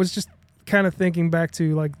 But no, I was just kind of thinking back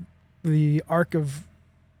to like the arc of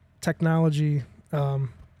technology,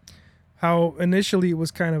 how initially it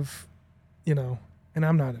was kind of, and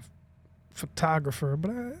I'm not a photographer,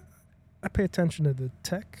 but I pay attention to the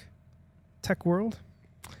tech world.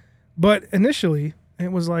 But initially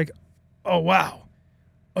it was like, oh wow,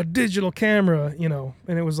 a digital camera, and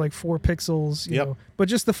it was like 4 pixels, you know. But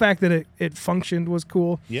just the fact that it functioned was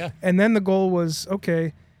cool. Yeah. And then the goal was,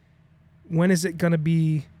 okay, when is it going to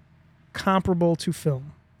be comparable to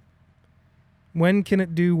film? When can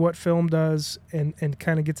it do what film does and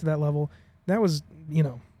kind of get to that level? That was,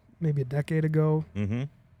 maybe a decade ago,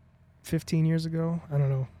 15 years ago. I don't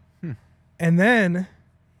know. And then,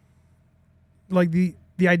 like, the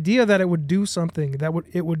idea that it would do something,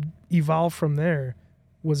 it would evolve from there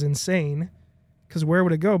was insane, because where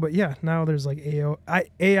would it go? But yeah, now there's like AI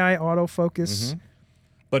autofocus.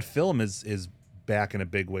 But film is back in a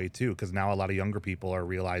big way too, because now a lot of younger people are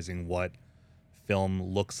realizing what film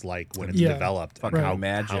looks like when it's developed. Fucking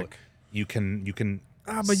magic. How you can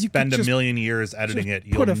but you spend could a million years editing it.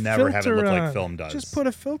 You'll never have it look like film does. Just put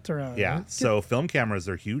a filter on. Yeah. So film cameras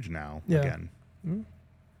are huge now. Yeah. Again.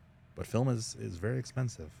 But film is very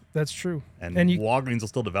expensive. That's true. And Walgreens will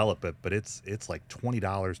still develop it, but it's like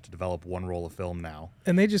 $20 to develop one roll of film now.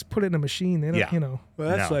 And they just put it in a machine. They don't, Well,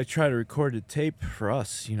 that's why I try to record a tape for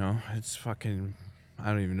us. It's fucking. I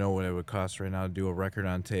don't even know what it would cost right now to do a record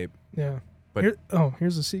on tape. Yeah. But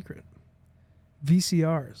here's a secret.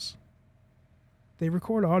 VCRs. They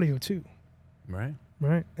record audio too. Right.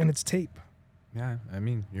 Right. And it's tape. Yeah. I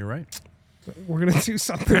mean, you're right. We're gonna do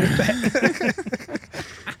something with that.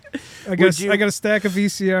 I got a stack of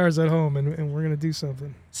VCRs at home, and we're gonna do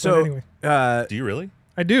something. So but anyway, do you really?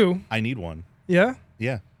 I do. I need one. Yeah.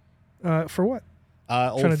 Yeah. For what?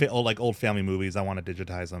 Old family movies. I want to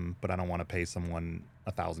digitize them, but I don't want to pay someone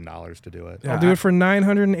 $1,000 to do it. I'll do it for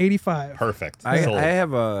 $985. Perfect. I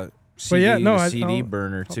have a CD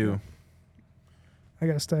burner too. I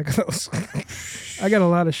got a stack of those. I got a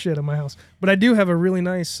lot of shit in my house, but I do have a really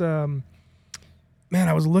nice. Man,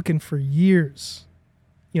 I was looking for years,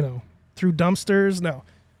 through dumpsters. No,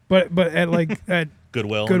 but at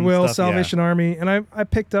Goodwill, Salvation Army, and I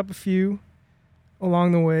picked up a few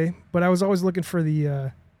along the way. But I was always looking for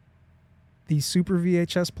the Super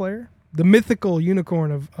VHS player, the mythical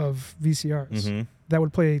unicorn of VCRs that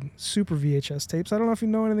would play Super VHS tapes. I don't know if you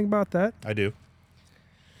know anything about that. I do.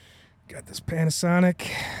 Got this Panasonic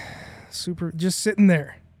Super just sitting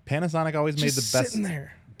there. Panasonic always made the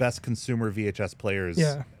best consumer VHS players.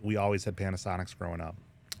 Yeah. We always had Panasonics growing up.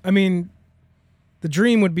 I mean, the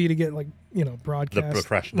dream would be to get broadcast. The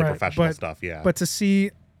professional stuff, yeah. But to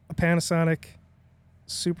see a Panasonic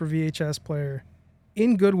Super VHS player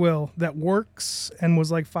in Goodwill that works and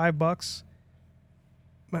was like $5.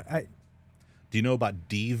 Do you know about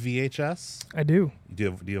DVHS? I do.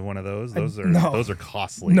 Do you have one of those? No. Those are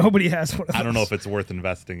costly. Nobody has one of those. I don't know if it's worth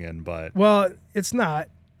investing in, but Well, it's not.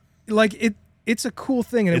 Like it's a cool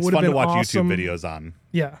thing, and it it's would have fun been to watch awesome. YouTube videos on.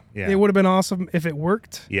 Yeah. Yeah. It would have been awesome if it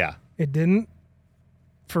worked. Yeah. It didn't,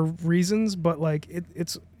 for reasons, but like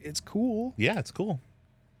it's cool. Yeah, it's cool.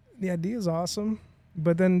 The idea is awesome,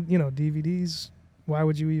 but then DVDs. Why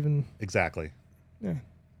would you even? Exactly. Yeah.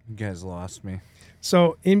 You guys lost me.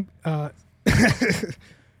 So in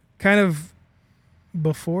kind of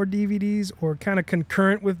before DVDs or kind of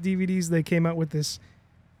concurrent with DVDs, they came out with this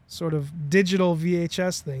sort of digital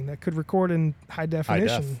VHS thing that could record in high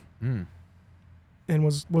definition and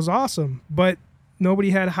was awesome. But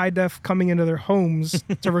nobody had high def coming into their homes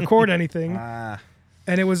to record anything.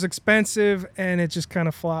 And it was expensive, and it just kind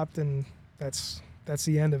of flopped, and that's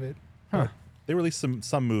the end of it. Huh. They released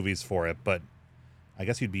some movies for it, but I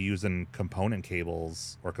guess you'd be using component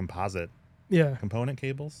cables or composite. Yeah. Component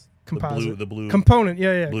cables? Composite. The blue component.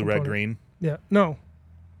 Yeah. blue, component. red, green. Yeah. No.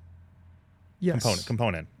 Yes.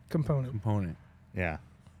 Component. Component. Yeah.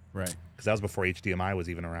 Right. Because that was before HDMI was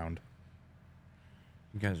even around.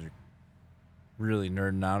 You guys are really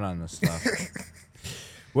nerding out on this stuff.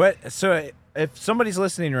 What? So if somebody's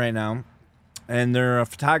listening right now and they're a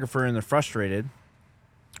photographer and they're frustrated,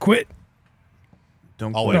 Quit.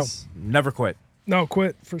 don't Always. quit. Never quit. No,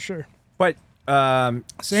 quit for sure. But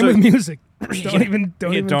Same with music.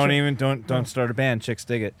 Don't start a band. Chicks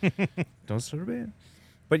dig it. Don't start a band.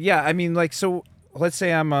 But yeah, I mean, like, so let's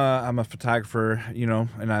say I'm a photographer,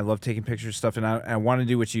 and I love taking pictures of stuff, and I want to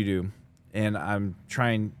do what you do, and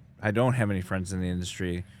I don't have any friends in the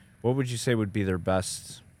industry. What would you say would be their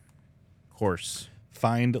best course?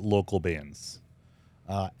 Find local bands.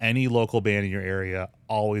 Any local band in your area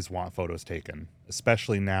always want photos taken,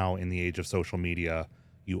 especially now in the age of social media.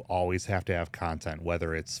 You always have to have content,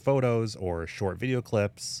 whether it's photos or short video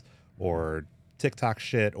clips or TikTok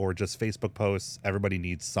shit or just Facebook posts. Everybody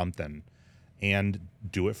needs something, and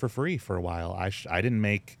do it for free for a while. I didn't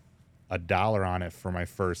make $1 on it for my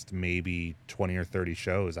first maybe 20 or 30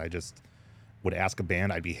 shows. I just would ask a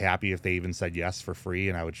band. I'd be happy if they even said yes for free,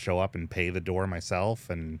 and I would show up and pay the door myself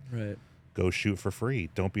and go shoot for free.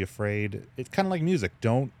 Don't be afraid. It's kind of like music.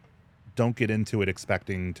 Don't get into it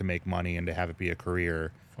expecting to make money and to have it be a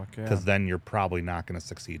career, because then you're probably not going to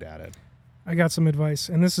succeed at it. I got some advice,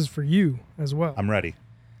 and this is for you as well. I'm ready.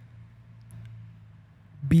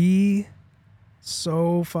 Be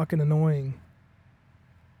so fucking annoying.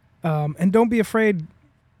 And don't be afraid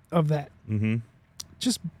of that. Mm-hmm.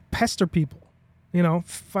 Just pester people. You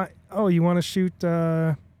want to shoot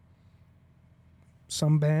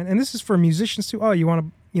some band. And this is for musicians too. Oh, you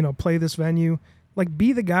want to, play this venue. Like,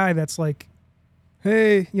 be the guy that's like,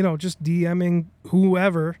 hey, just DMing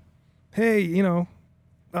whoever. Hey,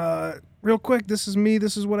 real quick, this is me.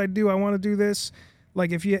 This is what I do. I want to do this.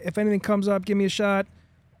 Like, if anything comes up, give me a shot.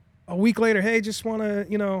 A week later, hey, just want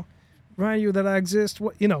to, remind you that I exist.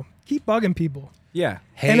 Keep bugging people. Yeah.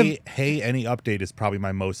 Hey, any update is probably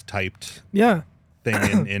my most typed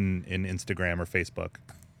thing in Instagram or Facebook.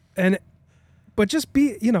 But just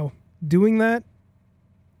be, doing that,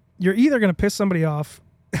 you're either going to piss somebody off,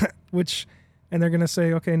 and they're going to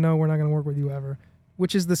say, okay, no, we're not going to work with you ever,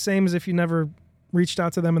 which is the same as if you never reached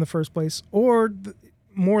out to them in the first place, or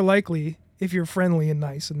more likely, if you're friendly and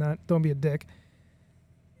nice and don't be a dick.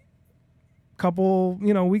 Couple,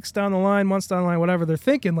 weeks down the line, months down the line, whatever, they're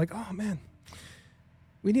thinking like, oh man,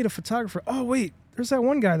 we need a photographer. Oh wait, there's that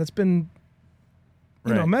one guy that's been,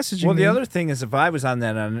 messaging me. Well, the other thing is, if I was on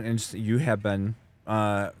that and you have been,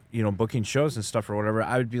 booking shows and stuff or whatever,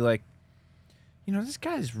 I would be like, this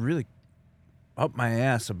guy's really up my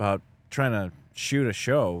ass about trying to shoot a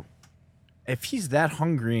show. If he's that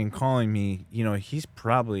hungry and calling me, he's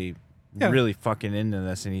probably really fucking into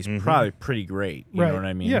this, and he's probably pretty great. You know what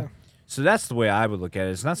I mean? Yeah. So that's the way I would look at it.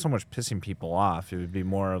 It's not so much pissing people off. It would be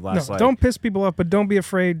more or less like... don't piss people off, but don't be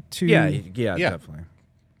afraid to... Yeah, definitely.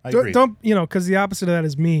 I agree. Don't, because the opposite of that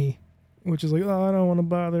is me, which is like, oh, I don't want to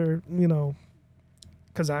bother,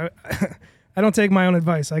 because I don't take my own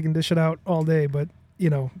advice. I can dish it out all day, but,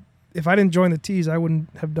 if I didn't join the tease, I wouldn't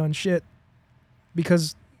have done shit,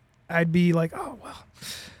 because I'd be like, oh, well,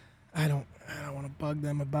 I don't want to bug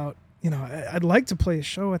them about, I'd like to play a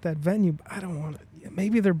show at that venue, but I don't want to.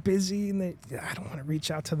 Maybe they're busy and I don't want to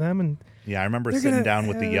reach out to them. And I remember sitting down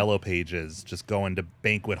with the Yellow Pages, just going to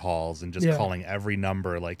banquet halls and just calling every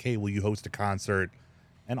number like, hey, will you host a concert?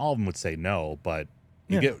 And all of them would say no, but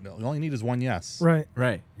all you need is one yes. Right.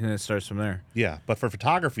 And it starts from there. Yeah. But for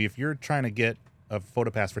photography, if you're trying to get a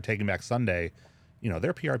photo pass for Taking Back Sunday,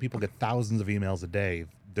 their PR people get thousands of emails a day.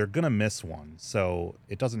 They're going to miss one. So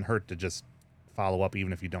it doesn't hurt to just follow up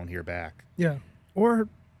even if you don't hear back. Yeah. Or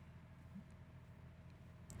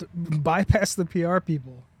bypass the PR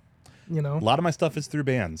people, A lot of my stuff is through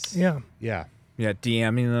bands. Yeah. Yeah. Yeah,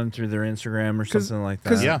 DMing them through their Instagram or something like that.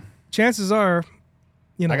 Because Yeah. chances are,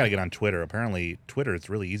 I got to get on Twitter. Apparently, Twitter, it's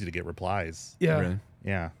really easy to get replies. yeah, Really?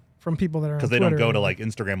 Yeah. from people that are on Because they Twitter. don't go to like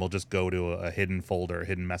Instagram will just go to a hidden folder, a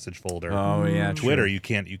hidden message folder. Oh, yeah. Twitter, true. you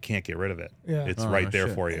can't get rid of it. Yeah. It's Oh, right no there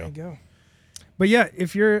shit. for There you you. go. But yeah,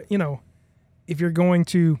 if you're going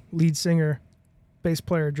to lead singer, bass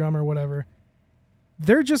player, drummer, whatever,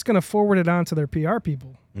 they're just going to forward it on to their PR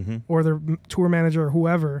people or their tour manager or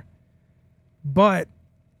whoever. But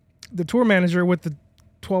the tour manager with the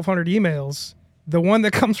 1,200 emails, the one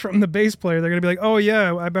that comes from the bass player, they're going to be like, oh,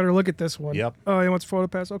 yeah, I better look at this one. Yep. Oh, he wants a photo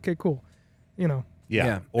pass? Okay, cool.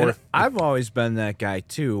 Yeah. Or Or I've always been that guy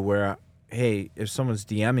too, where hey, if someone's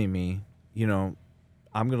DMing me,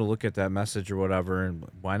 I'm gonna look at that message or whatever, and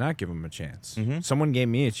why not give them a chance? Someone gave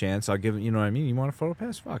me a chance, I'll give it. You know what I mean? You want a photo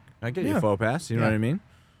pass? Fuck, I get you Yeah. a photo pass. You know what I mean?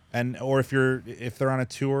 or if they're on a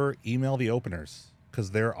tour, email the openers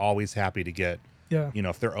because they're always happy to get. Yeah.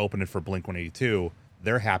 If they're opening for Blink-182,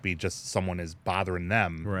 they're happy just someone is bothering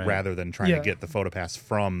them Right. rather than trying Yeah. to get the photo pass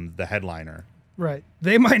from the headliner. Right.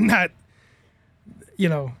 They might not,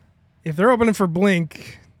 if they're opening for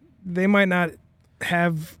Blink, they might not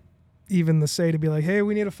have even the say to be like, hey,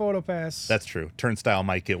 we need a photo pass. That's true. Turnstile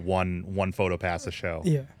might get one photo pass a show.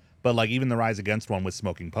 Yeah. But like even the Rise Against one with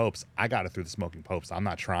Smoking Popes, I got it through the Smoking Popes. I'm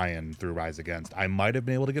not trying through Rise Against. I might have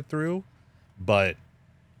been able to get through, but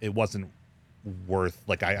it wasn't worth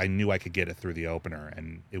I knew I could get it through the opener,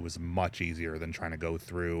 and it was much easier than trying to going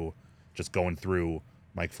through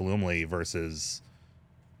Mike Falumley versus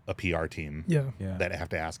a PR team. Yeah. Yeah. That have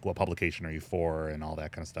to ask what publication are you for and all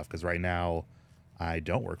that kind of stuff. Because right now I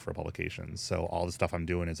don't work for publications, so all the stuff I'm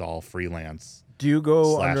doing is all freelance. Do you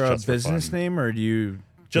go Slash under a just for business fun. name, or do you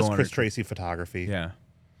Just go Chris under, Tracy Photography. Yeah.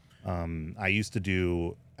 I used to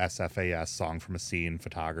do SFAS, Song from a Scene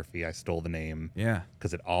Photography. I stole the name Yeah.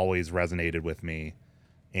 because it always resonated with me.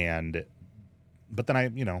 But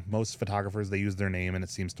then most photographers, they use their name and it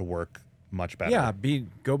seems to work much better. Yeah.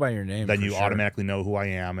 Go by your name. Then for you sure. automatically know who I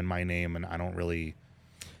am and my name, and I don't really.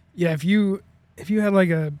 Yeah. If you had like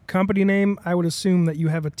a company name, I would assume that you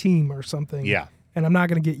have a team or something. Yeah. And I'm not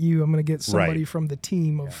going to get you. I'm going to get somebody Right. from the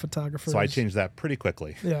team of photographers. So I changed that pretty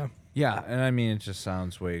quickly. Yeah. Yeah, and I mean, it just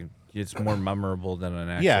sounds it's more memorable than an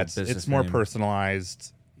actual Yeah, business it's more name.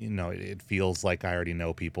 personalized. It feels like I already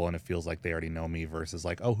know people, and it feels like they already know me versus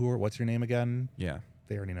like, oh, what's your name again? Yeah.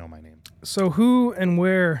 They already know my name. So who and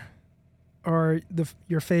where are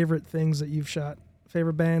your favorite things that you've shot?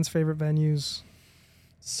 Favorite bands, favorite venues?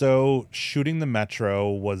 So shooting the Metro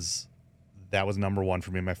was number one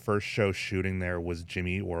for me. My first show shooting there was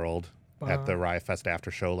Jimmy Eat World at the Riot Fest after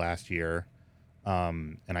show last year.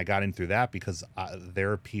 And I got in through that because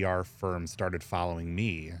their PR firm started following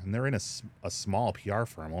me, and they're in a small PR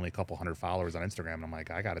firm, only a couple hundred followers on Instagram. And I'm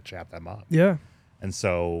like, I got to chat them up. Yeah. And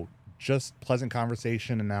so just pleasant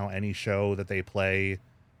conversation. And now any show that they play,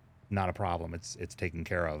 not a problem. It's taken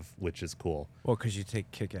care of, which is cool. Well, because you take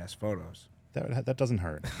kick-ass photos. That doesn't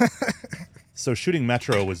hurt. So shooting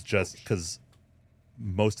Metro was just because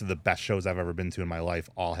most of the best shows I've ever been to in my life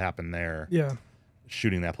all happened there. Yeah.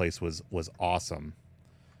 Shooting that place was awesome.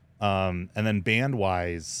 And then band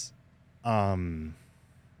wise, that's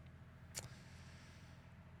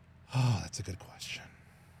a good question.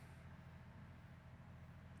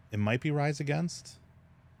 It might be Rise Against.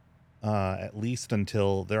 At least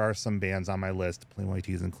until there are some bands on my list,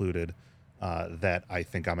 Blink-182 included, that I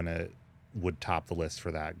think would top the list for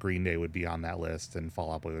that. Green Day would be on that list, and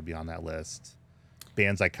Fall Out Boy would be on that list.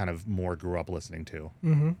 Bands I kind of more grew up listening to.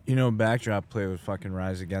 Mm-hmm. Backdrop played with fucking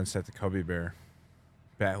Rise Against at the Cubby Bear.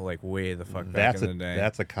 Back way the fuck back in the day.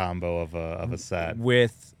 That's a combo of a set.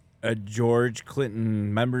 With a George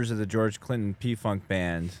Clinton, members of the George Clinton P-Funk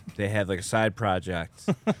band. They had like a side project.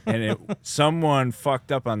 And someone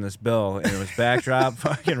fucked up on this bill, and it was Backdrop,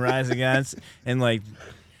 fucking Rise Against, and like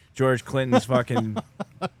George Clinton's fucking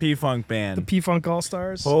P-Funk band. The P-Funk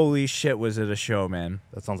All-Stars. Holy shit, was it a show, man.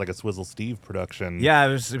 That sounds like a Swizzle Steve production.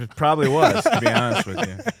 Yeah, it probably was, to be honest with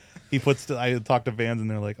you. I talked to bands and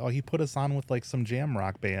they're like, oh, he put us on with like some jam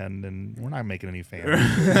rock band and we're not making any fans.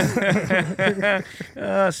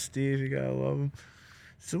 Oh, Steve, you gotta love him.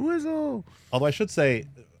 Swizzle. Although I should say,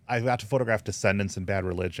 I got to photograph Descendants and Bad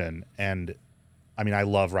Religion, and I mean, I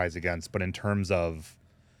love Rise Against, but in terms of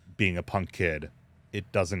being a punk kid, it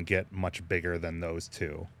doesn't get much bigger than those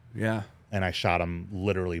two. Yeah. And I shot them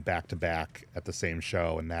literally back to back at the same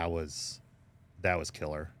show, and that was that was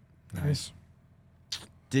killer. Nice.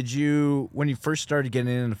 Did you, when you first started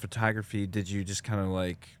getting into photography, did you just kind of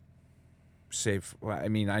like well, I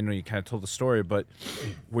mean, I know you kind of told the story, but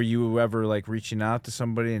were you ever like reaching out to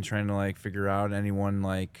somebody and trying to like figure out anyone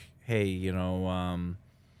like, hey, you know,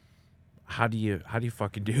 how do you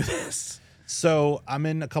fucking do this? So I'm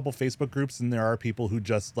in a couple Facebook groups, and there are people who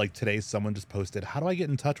just like today. Someone just posted, "How do I get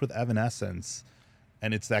in touch with Evanescence?"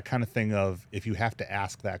 And it's that kind of thing of if you have to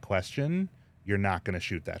ask that question, you're not going to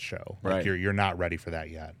shoot that show. Like Right. you're not ready for that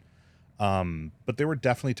yet. But there were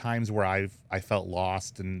definitely times where I felt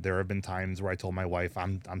lost, and there have been times where I told my wife,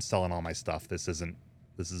 "I'm selling all my stuff. This is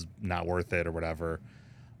not worth it," or whatever.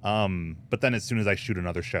 But then as soon as I shoot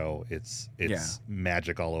another show, it's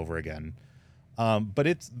magic all over again.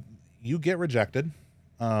 But you get rejected,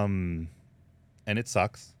 and it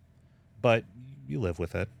sucks, but you live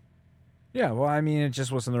with it. Yeah, well, I mean, it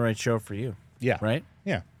just wasn't the right show for you. Yeah. Right?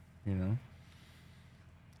 Yeah. You know?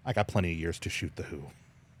 I got plenty of years to shoot The Who.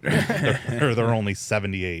 They're only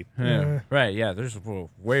 78. Yeah. Right, yeah, there's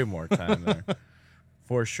way more time there.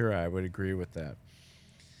 For sure, I would agree with that.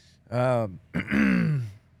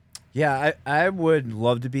 Yeah, I would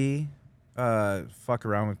love to be fuck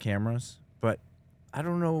around with cameras, but I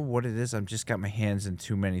don't know what it is. I've just got my hands in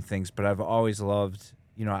too many things, but I've always loved,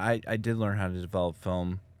 you know, I did learn how to develop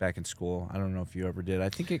film back in school. I don't know if you ever did. I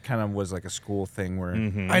think it kind of was like a school thing where...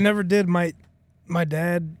 I never did. My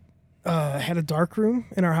dad had a dark room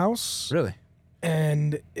in our house. Really?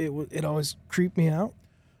 And it always creeped me out.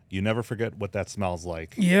 You never forget what that smells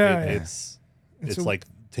like. Yeah. It's like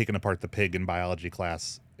taking apart the pig in biology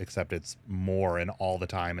class, except it's more and all the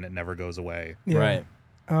time, and it never goes away. Yeah. Right.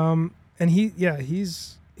 And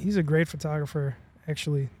he's a great photographer,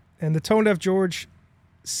 actually. And the Tone Deaf George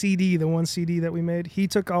CD, the one CD that we made, he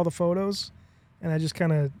took all the photos, and I just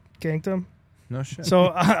kind of ganked them. No shit.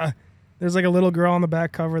 So there's like a little girl on the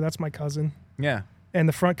back cover. That's my cousin. Yeah. And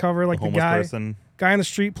the front cover, like the person. guy on the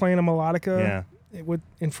street playing a melodica. Yeah.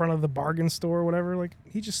 In front of the bargain store or whatever. Like,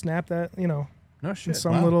 he just snapped that, you know, No shit. in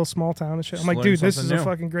some little small town and shit. Just I'm like, learned dude, this is something a new.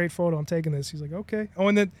 fucking great photo. I'm taking this. He's like, okay. Oh,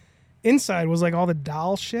 and then inside was like all the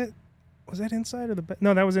doll shit. Was that inside or the back?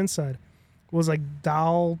 No, that was inside. It was like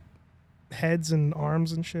doll heads and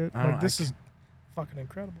arms and shit. I don't- Like, this I is fucking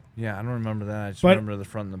incredible. Yeah, I don't remember that. I just But- remember the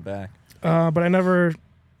front and the back. But I never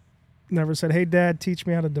said, hey, Dad, teach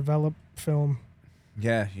me how to develop film.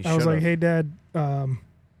 Yeah, you I was like, should've. hey, Dad,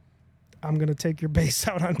 I'm going to take your bass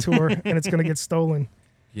out on tour and it's going to get stolen.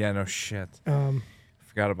 Yeah, no shit. Um,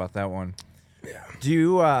 Forgot about that one. Yeah. Do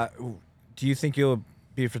you think you'll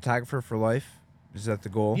be a photographer for life? Is that the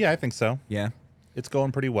goal? Yeah, I think so. Yeah. It's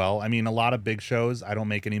going pretty well. I mean, a lot of big shows, I don't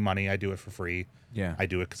make any money. I do it for free. Yeah. I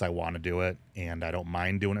do it because I want to do it, and I don't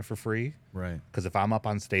mind doing it for free. Right. Because if I'm up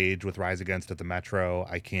on stage with Rise Against at the Metro,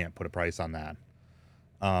 I can't put a price on that.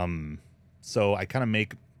 So I kind of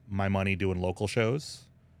make my money doing local shows,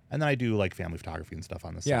 and then I do like family photography and stuff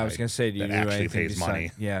on the side. Yeah, I was gonna say, do you that do actually anything pays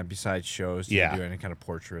money? Yeah, besides shows, do Yeah. you do any kind of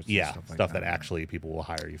portraits? Yeah, and stuff like stuff that actually people will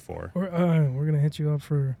hire you for. we're going to hit you up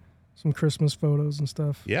for some Christmas photos and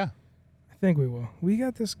stuff. Yeah. I think we will. We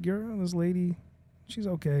got this girl, this lady. She's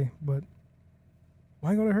okay, but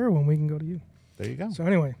why go to her when we can go to you? There you go. So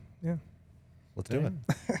anyway, yeah. Let's do it.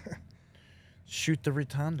 Shoot the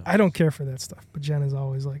Rotundo. I don't care for that stuff, but Jen is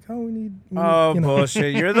always like, "Oh, we need." Oh, you know.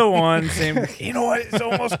 bullshit! You're the one saying, you know what? It's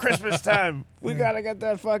almost Christmas time. We gotta get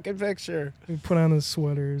that fucking picture. We put on the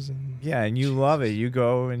sweaters and Yeah, and you love it. You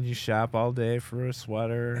go and you shop all day for a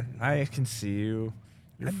sweater. I can see you.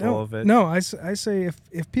 You're I full don't- of it. No, I say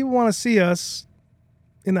if people want to see us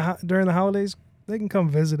during the holidays, they can come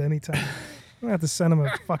visit anytime. I don't have to send them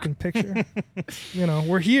a fucking picture. You know,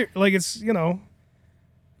 we're here. Like, it's, you know,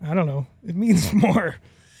 I don't know. It means more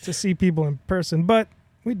to see people in person, but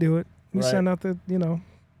we do it. We Right. send out the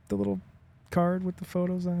little card with the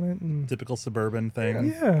photos on it, and Typical suburban thing.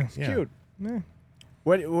 yeah, It's cute. yeah.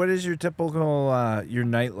 What is your typical your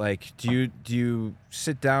night like? Do you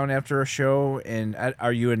sit down after a show and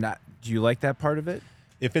do you like that part of it?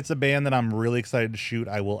 If it's a band that I'm really excited to shoot,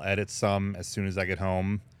 I will edit some as soon as I get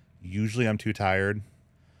home. Usually I'm too tired.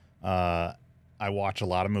 I watch a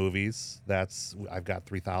lot of movies. I've got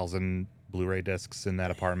 3,000 Blu-ray discs in that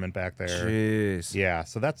apartment back there. Jeez. Yeah,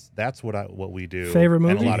 so that's what we do. Favorite And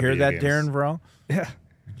a movie? lot You of hear video that, games. Darren Varel? Yeah.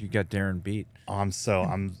 You got Darren beat. Oh,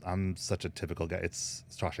 I'm such a typical guy. It's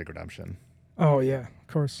Shawshank Redemption. Oh yeah, of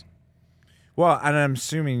course. Well, and I'm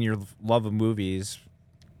assuming your love of movies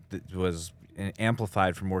was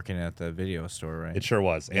amplified from working at the video store, right? It sure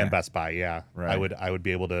was, Yeah. and Best Buy. Yeah, Right. I would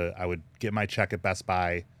be able to. I would get my check at Best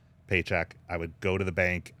Buy, paycheck. I would go to the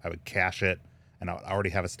bank. I would cash it, and I would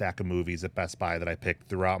already have a stack of movies at Best Buy that I picked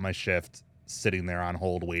throughout my shift sitting there on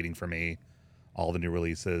hold waiting for me. All the new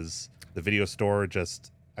releases. The video store,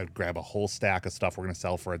 I'd grab a whole stack of stuff we're going to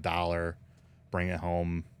sell for $1, bring it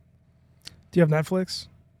home. Do you have Netflix?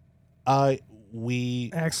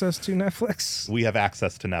 We access to Netflix? We have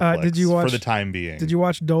access to Netflix did you watch, for the time being. Did you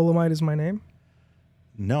watch Dolomite Is My Name?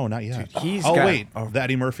 No, not yet. Dude, the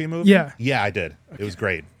Eddie Murphy movie? Yeah. Yeah, I did. Okay. It was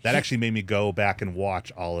great. That actually made me go back and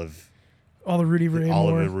watch all of the Rudy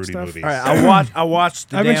stuff. movies. All right, I watched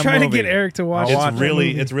the I've been trying movie. to get Eric to watch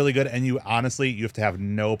It's really good. And you have to have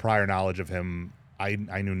no prior knowledge of him. I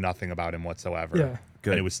knew nothing about him whatsoever. Yeah.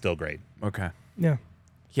 Good. And it was still great. Okay. Yeah.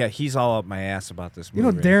 Yeah, he's all up my ass about this movie.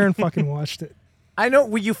 You know, Darren fucking watched it. I know.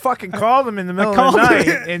 Well, you fucking called him in the middle of the night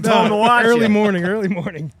and told him to watch early it.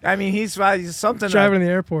 morning. I mean, he's something. Driving to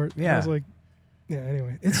the airport. Yeah. I was like, yeah,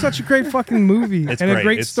 anyway. It's such a great fucking movie. It's and great. a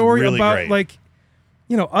great It's story really about, great. like,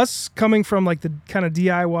 you know, us coming from, like, the kind of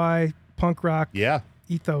DIY punk rock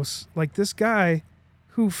ethos. Like, this guy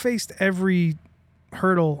who faced every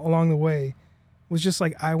hurdle along the way was just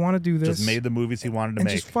like, I want to do this. Just made the movies he wanted to and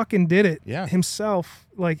make. just fucking did it himself.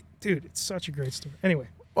 Like, dude, it's such a great story. Anyway.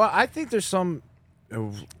 Well, I think there's some.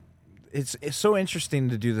 It's so interesting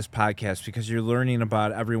to do this podcast because you're learning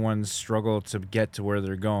about everyone's struggle to get to where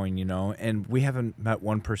they're going, you know. And we haven't met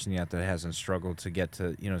one person yet that hasn't struggled to get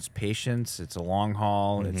to, you know, it's patience, it's a long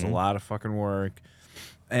haul, it's a lot of fucking work.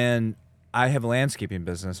 And I have a landscaping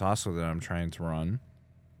business also that I'm trying to run.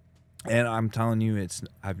 And I'm telling you,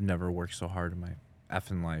 I've never worked so hard in my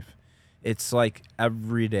effing life. It's like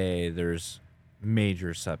every day there's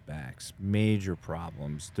major setbacks, major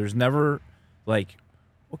problems. There's never like,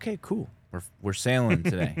 okay, cool, we're sailing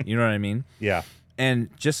today. You know what I mean? Yeah. And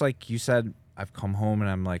just like you said, I've come home and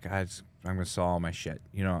I'm like, I'm gonna sell all my shit.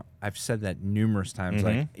 You know, I've said that numerous times.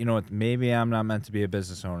 Like, you know what? Maybe I'm not meant to be a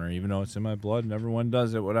business owner, even though it's in my blood and everyone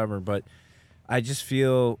does it, whatever. But I just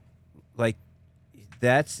feel like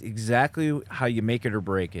that's exactly how you make it or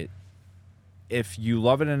break it. If you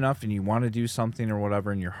love it enough and you want to do something or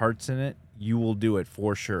whatever and your heart's in it, you will do it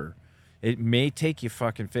for sure. It may take you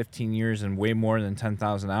fucking 15 years and way more than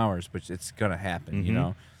 10,000 hours, but it's going to happen, you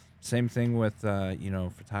know? Same thing with, you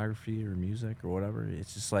know, photography or music or whatever.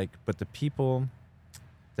 It's just like, but the people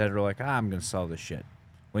that are like, I'm going to sell this shit.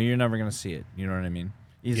 Well, you're never going to see it. You know what I mean?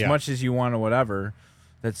 As much as you want or whatever,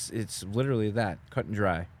 it's literally that, cut and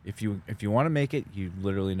dry. If you want to make it, you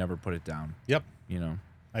literally never put it down. Yep. You know?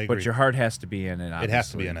 I agree. But your heart has to be in it, obviously. It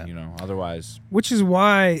has to be in it. You know, otherwise. Which is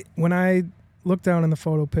why when I look down in the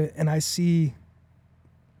photo pit and I see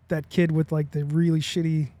that kid with like the really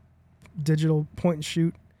shitty digital point and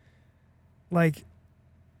shoot, like,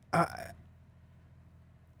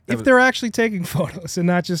 if they're actually taking photos and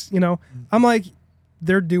not just, you know, I'm like,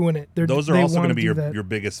 they're doing it. Those are also going to be your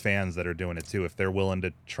biggest fans that are doing it too, if they're willing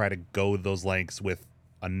to try to go those lengths with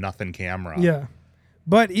a nothing camera. Yeah.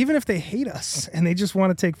 But even if they hate us and they just want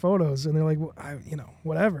to take photos and they're like, well, you know,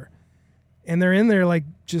 whatever. And they're in there like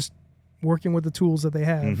just working with the tools that they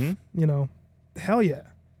have, you know, hell yeah.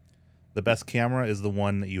 The best camera is the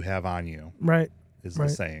one that you have on you. Right. Is the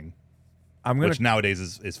saying. Which nowadays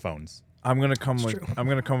is phones. I'm gonna come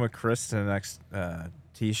with Chris to the next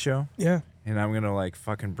tea show. Yeah. And I'm gonna like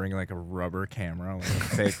fucking bring like a rubber camera, like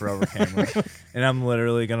a fake rubber camera, and I'm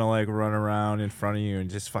literally gonna like run around in front of you and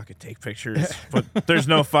just fucking take pictures. But there's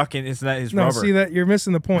no fucking. It's not his rubber. See that you're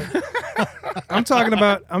missing the point. I'm talking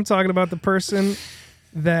about the person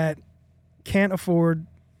that can't afford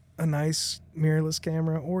a nice mirrorless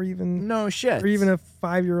camera or even no shit or even a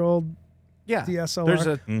 5-year-old DSLR.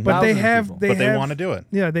 There's but they have people. They want to do it.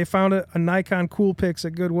 Yeah, they found a Nikon Coolpix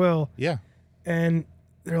at Goodwill. Yeah. And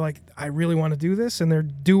they're like, I really want to do this, and they're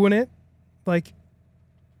doing it. Like,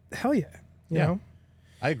 hell yeah. You know?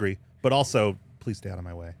 I agree. But also, please stay out of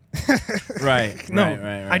my way. Right.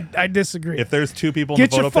 I disagree. If there's two people Get in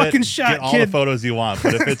the your photo fucking pit, shot, get all kid. the photos you want.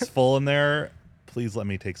 But if it's full in there, please let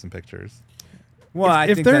me take some pictures. Well,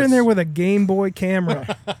 if they're in there with a Game Boy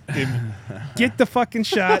camera, get the fucking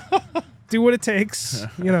shot. Do what it takes.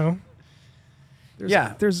 You know.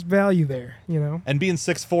 There's value there, you know. And being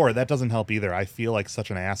 6'4", that doesn't help either. I feel like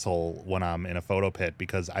such an asshole when I'm in a photo pit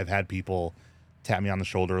because I've had people tap me on the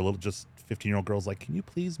shoulder, a little just 15-year-old girls like, "Can you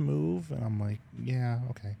please move?" And I'm like, "Yeah,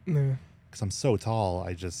 okay." Because I'm so tall,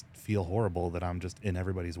 I just feel horrible that I'm just in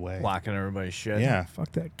everybody's way, blocking everybody's shit. Yeah,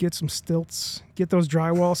 fuck that. Get some stilts. Get those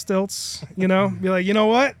drywall stilts. You know, be like, you know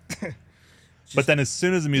what? But then as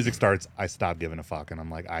soon as the music starts, I stop giving a fuck. And I'm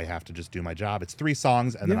like, I have to just do my job. It's 3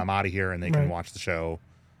 songs, and then I'm out of here, and they can watch the show.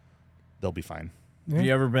 They'll be fine. Yeah. Have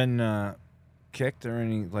you ever been kicked or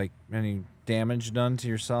any damage done to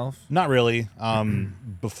yourself? Not really.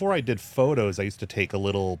 Before I did photos, I used to take a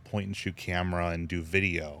little point-and-shoot camera and do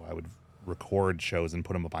video. I would record shows and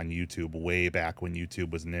put them up on YouTube way back when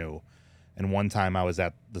YouTube was new. And one time I was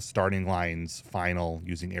at the Starting Lines final,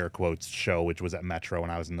 using air quotes, show, which was at Metro,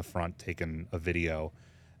 and I was in the front taking a video,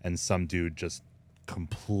 and some dude just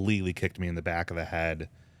completely kicked me in the back of the head,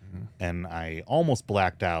 and I almost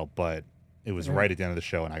blacked out, but it was right at the end of the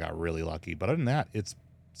show, and I got really lucky. But other than that,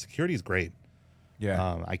 security is great.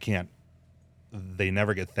 Yeah. They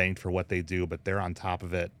never get thanked for what they do, but they're on top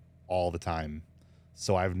of it all the time.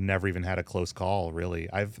 So I've never even had a close call, really.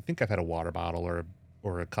 I think I've had a water bottle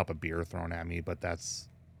or a cup of beer thrown at me, but that's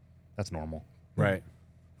normal. Right.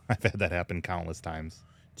 I've had that happen countless times.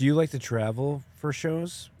 Do you like to travel for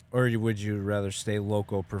shows, or would you rather stay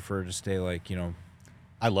local, prefer to stay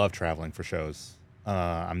I love traveling for shows.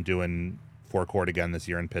 I'm doing Four Court again this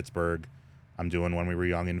year in Pittsburgh. I'm doing When We Were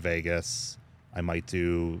Young in Vegas. I might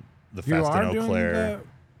do the Fest in Eau Claire.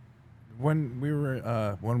 When we were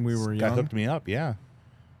young? Guy hooked me up, yeah.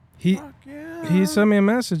 He sent me a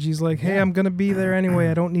message. He's like, "Hey, I'm gonna be there anyway.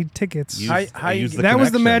 I don't need tickets." That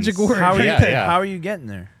was the magic word. How are you getting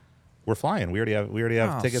there? We're flying. We already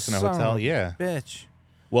have tickets in a hotel. Yeah, bitch.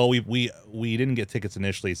 Well, we didn't get tickets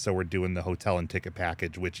initially, so we're doing the hotel and ticket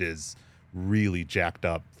package, which is really jacked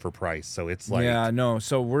up for price. So it's so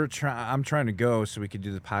I'm trying to go so we could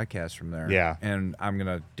do the podcast from there. Yeah, and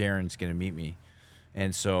Darren's gonna meet me,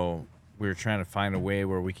 and so we were trying to find a way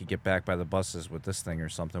where we could get back by the buses with this thing or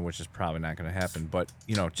something, which is probably not going to happen. But,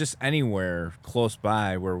 just anywhere close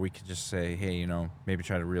by where we could just say, hey, maybe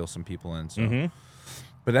try to reel some people in. So,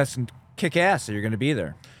 But that's kick ass that you're going to be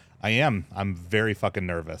there. I am. I'm very fucking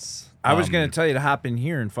nervous. I was going to tell you to hop in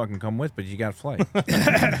here and fucking come with, but you got a flight.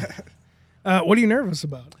 What are you nervous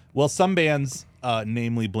about? Well, some bands,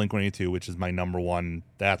 namely Blink-182, which is my number one,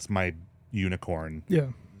 that's my unicorn. Yeah.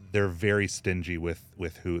 They're very stingy with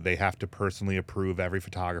who they have to personally approve every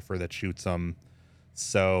photographer that shoots them.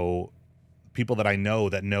 So people that I know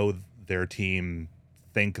their team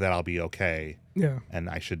think that I'll be okay. Yeah. And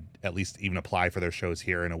I should at least even apply for their shows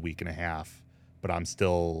here in a week and a half. But I'm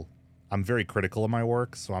very critical of my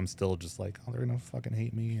work. So I'm still just like, oh, they're going to fucking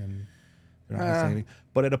hate me. And they're not going to say anything.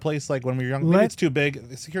 But at a place like When We Were Young, maybe it's too big.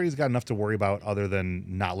 The security's got enough to worry about other than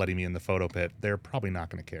not letting me in the photo pit. They're probably not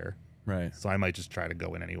going to care. Right. So I might just try to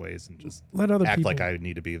go in anyways and just act like I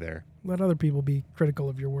need to be there. Let other people be critical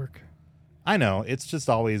of your work. I know. It's just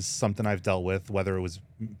always something I've dealt with, whether it was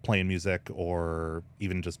playing music or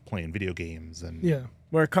even just playing video games. And yeah.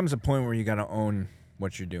 Where it comes a point where you got to own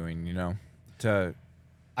what you're doing,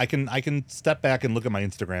 I can step back and look at my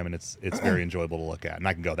Instagram, and it's very enjoyable to look at. And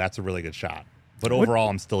I can go, that's a really good shot. But overall,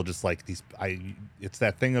 I'm still just like it's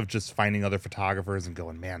that thing of just finding other photographers and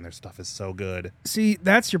going, man, their stuff is so good. See,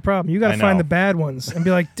 that's your problem. You got to find the bad ones and be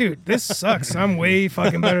like, dude, this sucks. I'm way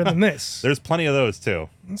fucking better than this. There's plenty of those too.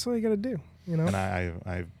 That's all you got to do, And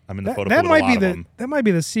I'm in the photo booth with a lot of them. That might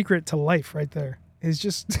be the secret to life right there. Is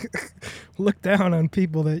just look down on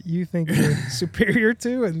people that you think you're superior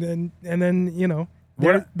to, and then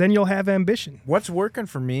then you'll have ambition. What's working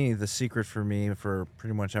for me, the secret for me for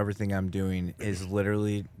pretty much everything I'm doing is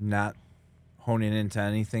literally not honing into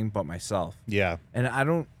anything but myself. Yeah. And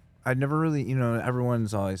I never really,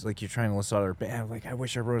 everyone's always like, you're trying to list other band. Like, I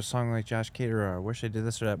wish I wrote a song like Josh Cater, or I wish I did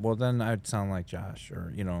this or that. Well, then I'd sound like Josh,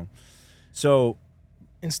 or, So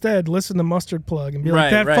instead, listen to Mustard Plug and be like,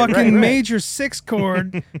 that fucking major 6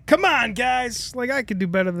 chord. Come on, guys. Like, I could do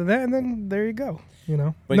better than that. And then there you go.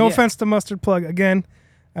 But no offense to Mustard Plug. Again,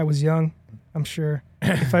 I was young, I'm sure.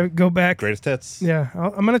 If I go back. Greatest hits. Yeah,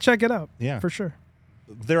 I'm going to check it out. Yeah. For sure.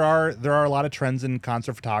 There are a lot of trends in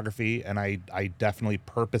concert photography, and I definitely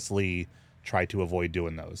purposely try to avoid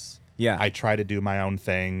doing those. Yeah. I try to do my own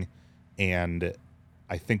thing, and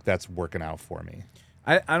I think that's working out for me.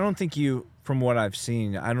 I don't think from what I've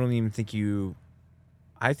seen, I don't even think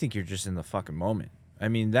I think you're just in the fucking moment. I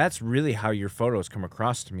mean, that's really how your photos come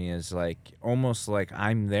across to me, is like almost like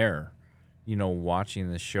I'm there,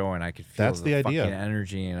 watching the show, and I could feel the idea. Fucking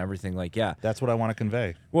energy and everything. Like, yeah. That's what I want to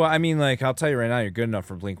convey. Well, I mean, like, I'll tell you right now, you're good enough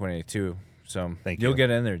for Blink-182. So you'll get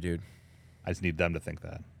in there, dude. I just need them to think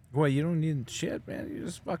that. Well, you don't need shit, man. You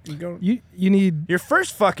just fucking go. You need... Your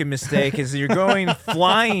first fucking mistake is you're going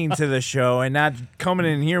flying to the show and not coming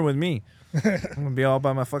in here with me. I'm going to be all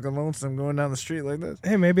by my fucking lonesome going down the street like this.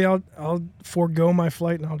 Hey, maybe I'll forego my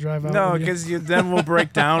flight and I'll drive out. No, because then we'll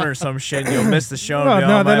break down or some shit and you'll miss the show.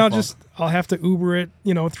 No, then I'll have to Uber it,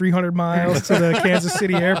 300 miles to the Kansas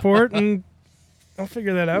City airport, and I'll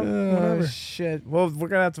figure that out. Whatever. Shit. Well, we're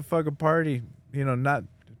going to have to fucking party, not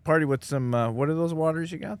party with some, what are those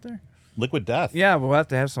waters you got there? Liquid Death. Yeah, we'll have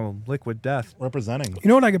to have some Liquid Death. Representing. You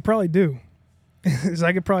know what I could probably do? Is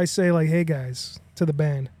I could probably say, like, hey, guys, to the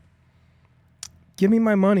band, give me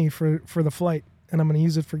my money for the flight, and I'm going to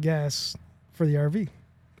use it for gas for the RV.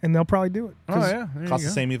 And they'll probably do it. Oh, yeah. There Costs you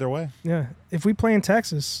the go. same either way. Yeah. If we play in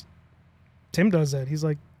Texas, Tim does that. He's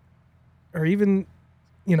like, or even,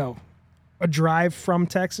 you know, a drive from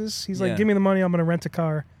Texas. He's like, Yeah. give me the money. I'm going to rent a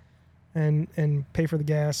car and pay for the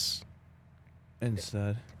gas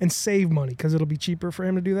Instead. and save money because it'll be cheaper for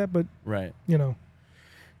him to do that. But, Right. you know,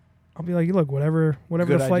 I'll be like, look, whatever Good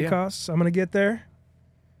the flight idea. costs, I'm going to get there,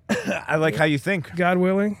 I like how you think. God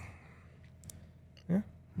willing.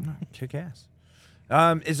 Kick ass.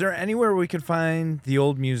 Is there anywhere we could find the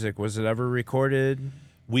old music? Was it ever recorded?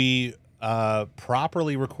 We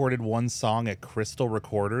properly recorded one song at Crystal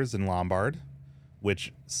Recorders in Lombard,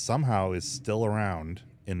 which somehow is still around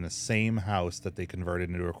in the same house that they converted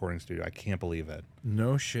into a recording studio. I can't believe it.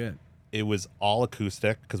 No shit. It was all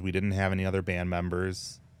acoustic because we didn't have any other band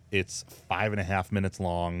members. It's 5.5 minutes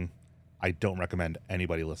long. I don't recommend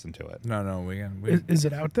anybody listen to it. No, we Is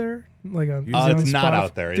it out there? Like on, It's not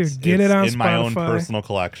out there. Dude, It's get it on in Spotify. my own personal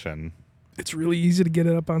collection. It's really easy to get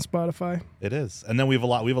it up on Spotify. It is. And then we have a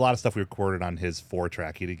lot of stuff we recorded on his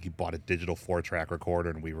 4-track. He bought a digital 4-track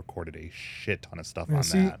recorder, and we recorded a shit ton of stuff Yeah, on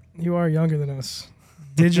see, that. you are younger than us.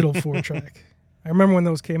 Digital 4-track. I remember when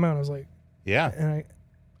those came out. I was like, Yeah. and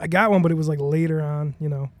I got one, but it was like later on, you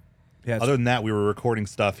know. Yeah. Other than that, we were recording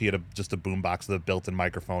stuff. He had just a boombox with a built-in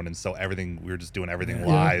microphone, and so we were just doing everything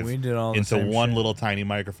live we did all the into same one shit. little tiny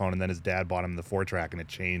microphone, and then his dad bought him the 4-track, and it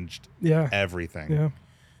changed Yeah. everything. Yeah.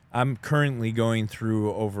 I'm currently going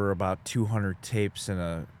through over about 200 tapes in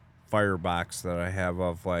a firebox that I have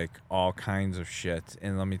of like all kinds of shit.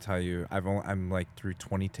 And let me tell you, I'm like through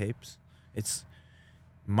 20 tapes. It's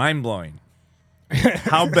mind blowing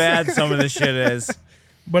how bad some of this shit is.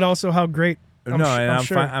 But also how great. I'm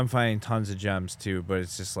sure. I'm finding tons of gems too. But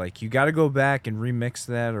it's just like you got to go back and remix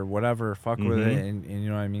that or whatever, fuck with it, and you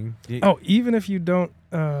know what I mean. Oh, even if you don't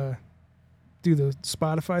do the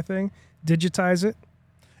Spotify thing, digitize it.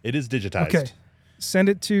 It is digitized. Okay. Send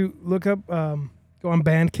it to look up. Go on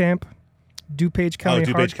Bandcamp. DuPage County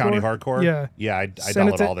Hardcore. DuPage County Hardcore? Yeah. Yeah, I Send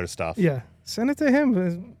it download to- all their stuff. Yeah. Send it to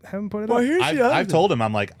him. Have him put it up. here's I've told him,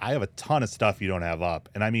 I'm like, I have a ton of stuff you don't have up.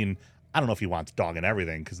 And I mean, I don't know if he wants Dog and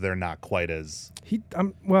Everything because they're not quite as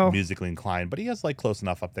Well, musically inclined, but he has like close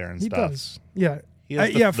enough up there and he stuff. does. Yeah. He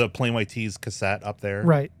has yeah. the Plain White Tees cassette up there.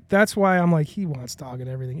 Right. That's why I'm like, he wants Dog and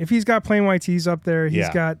Everything. If he's got Plain White Tees up there, he's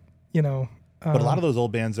Yeah. got, you know. But a lot of those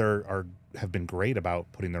old bands have been great about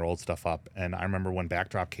putting their old stuff up. And I remember when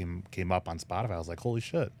Backdrop came up on Spotify, I was like, holy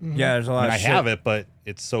shit. Yeah, there's a lot I mean, of I shit. have it, but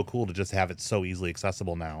it's so cool to just have it so easily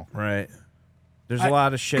accessible now. Right. There's a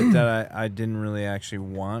lot of shit that I didn't really actually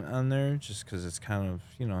want on there just because it's kind of,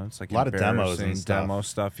 you know, it's like A lot of demos and embarrassing stuff. demo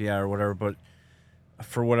stuff, yeah, or whatever. But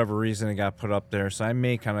for whatever reason, it got put up there. So I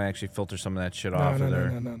may kind of actually filter some of that shit off of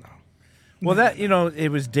there. No. Well, that, you know, it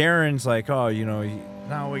was Darren's like, oh, you know,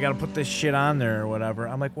 now we got to put this shit on there or whatever.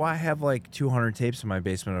 I'm like, well, I have like 200 tapes in my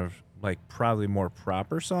basement of like probably more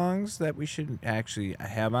proper songs that we should actually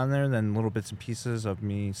have on there than little bits and pieces of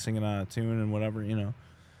me singing on a tune and whatever, you know.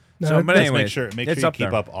 No, So, but that's- anyway, Make sure it's you up keep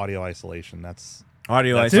there. up audio isolation. That's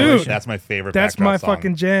Audio that's, isolation. that's my favorite. That's Backdrop my song.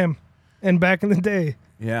 fucking jam. And back in the day,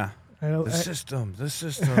 Yeah. I- The system.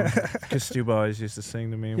 Because Stu always used to sing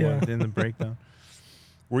to me Yeah. in the breakdown.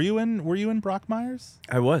 Were you in Brockmeyer's?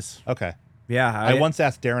 I was. Okay. Yeah. I once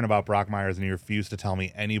asked Darren about Brockmeyer's, and he refused to tell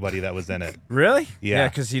me anybody that was in it. Really? Yeah.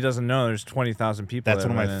 because he doesn't know there's 20,000 people. That's that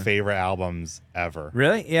one of went my in. favorite albums ever.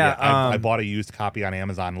 Really? Yeah. I bought a used copy on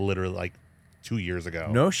Amazon literally like 2 years ago.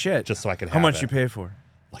 No shit. Just so I could have How much it. you pay for?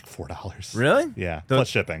 Like $4. Really? Yeah. The- Plus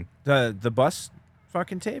shipping. The bus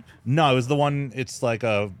fucking tape? No, it was the one. It's like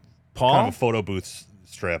a Paul? kind of a photo booth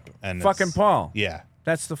strip, and Fucking it's, Paul. Yeah.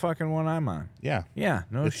 That's the fucking one I'm on. Yeah. Yeah.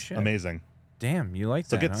 No It's shit. amazing. Damn, you like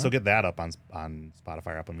So that? get huh? get that up on Spotify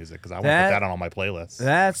or Apple Music because I want to That- put that on all my playlists.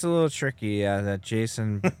 That's a little tricky. Yeah, that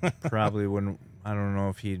Jason probably wouldn't. I don't know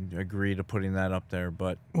if he'd agree to putting that up there,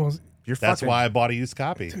 but well, you're That's fucking. why I bought a used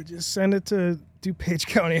copy. dude, just send it to DuPage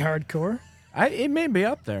County Hardcore. It may be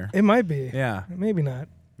up there. It might be. Yeah, Maybe not.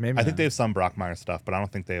 maybe. I think not. they have some Brockmeyer stuff, but I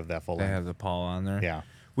don't think they have that full They length. have the Paul on there. Yeah.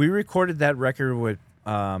 We recorded that record with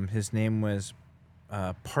his name was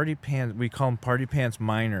Party Pants. We call him Party Pants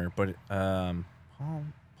Minor, but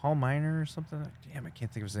Paul Minor or something. Damn, I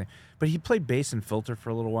can't think of his name. But he played bass and filter for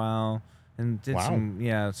a little while and did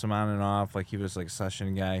Wow. some on and off. Like he was like a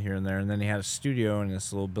session guy here and there. And then he had a studio in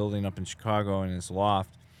this little building up in Chicago in his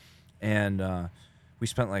loft. And we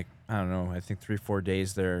spent like, I don't know, I think 3-4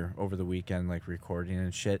 days there over the weekend, like recording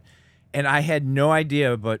and shit. And I had no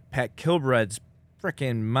idea, but Pat Kilbread's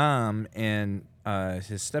freaking mom and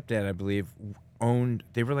his stepdad, I believe, owned.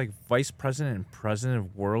 They were like vice president and president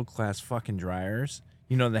of world class fucking dryers.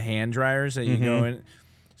 You know, the hand dryers that you go in.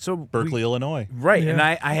 So Berkeley, Illinois. Right, Yeah. and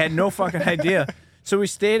I had no fucking idea. So we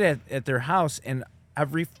stayed at their house, and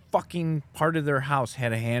every fucking part of their house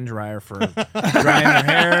had a hand dryer for drying their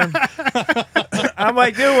hair. I'm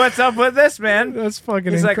like, dude, what's up with this, man? That's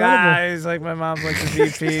fucking He's incredible. he's like, my mom's like the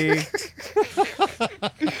VP.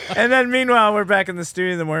 And then meanwhile, we're back in the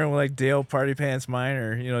studio in the morning with like Dale Party Pants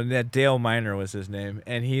Minor. You know, that Dale Minor was his name.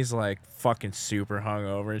 And he's like fucking super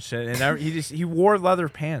hungover and shit. And he wore leather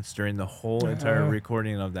pants during the whole entire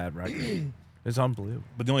recording of that record. It's unbelievable.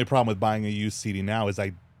 But the only problem with buying a used CD now is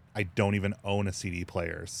I don't even own a CD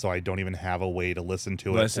player, so I don't even have a way to listen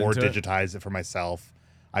to it or digitize it for myself.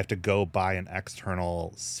 I have to go buy an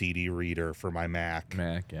external CD reader for my Mac,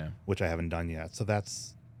 Yeah. which I haven't done yet. So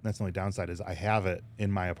that's the only downside is I have it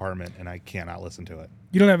in my apartment and I cannot listen to it.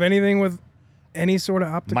 You don't have anything with any sort of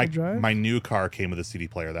optical drive? My new car came with a CD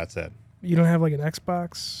player. That's it. You don't have like an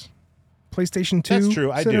Xbox, PlayStation 2? That's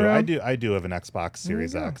true. I sitting do. around? I do have an Xbox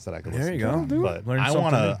Series X that I can listen There you to. go. But Learn I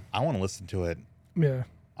something want to listen to it Yeah.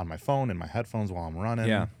 on my phone and my headphones while I'm running.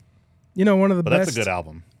 Yeah. You know, one of the But best. that's a good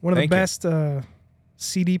album. One of the Thank you. best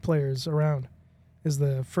CD players around is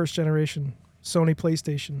the first generation Sony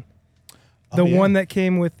PlayStation. The one that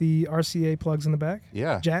came with the RCA plugs in the back.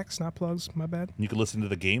 Yeah. Jacks, not plugs. My bad. You could listen to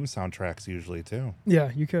the game soundtracks usually too.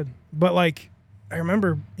 Yeah, you could. But like, I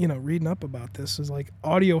remember, reading up about this. Is like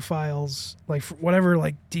audio files, like whatever,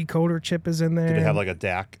 like decoder chip is in there. Did it have like a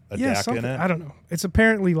DAC something. in it? I don't know. It's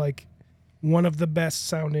apparently like one of the best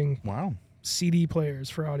sounding Wow. CD players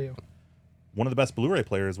for audio. One of the best Blu-ray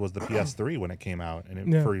players was the PS3 when it came out,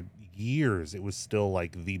 and for years it was still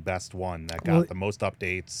like the best one that got the most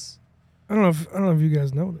updates. I don't know if you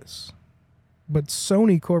guys know this, but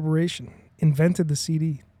Sony Corporation invented the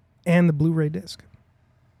CD and the Blu-ray disc.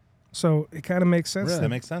 So it kind of makes sense. That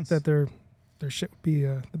makes sense. That their shit would be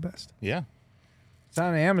the best. Yeah. It's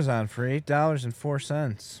on Amazon for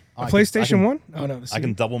 $8.04. A PlayStation 1? Oh no, the I CD.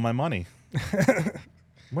 can double my money.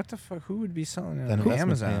 What the fuck? Who would be selling it That on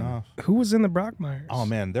investment's paying Amazon? off. Who was in the Brockmeyers? Oh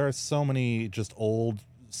man, there are so many just old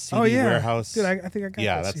CD Oh yeah, warehouse. Dude, I think I got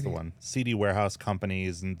yeah, that that's CD. the one. CD warehouse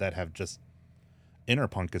companies and that have just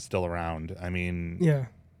Interpunk is still around. I mean, Yeah,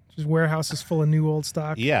 just warehouses full of new old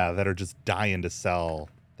stock. yeah, that are just dying to sell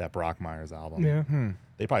that Brockmeyers album. Yeah.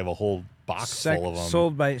 They probably have a whole box full of them.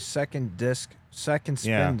 Sold by second spin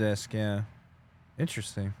Yeah. disc. Yeah,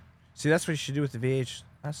 interesting. See, that's what you should do with the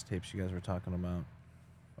VHS tapes you guys were talking about.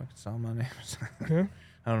 Fucking sell them on Amazon. Yeah.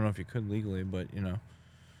 I don't know if you could legally, but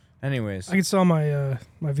Anyways, I could sell my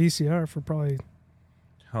my VCR for probably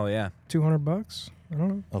hell yeah. $200. I don't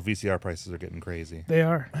know. Oh, VCR prices are getting crazy, They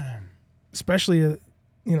are, especially the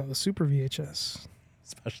Super VHS.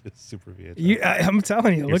 especially the Super VHS. I'm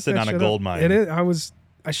telling you, You're look sitting that on a shit gold up. mine. It is.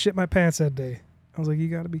 I shit my pants that day. I was like, you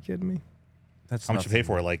got to be kidding me. That's How much you pay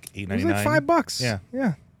for it? Like It $8.99. was like $5. Yeah.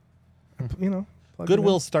 Yeah. Plug it in.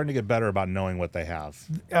 Goodwill's starting to get better about knowing what they have.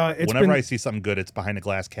 Whenever I see something good, it's behind a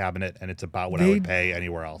glass cabinet and it's about what I would pay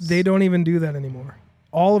anywhere else. They don't even do that anymore.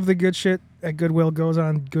 All of the good shit at Goodwill goes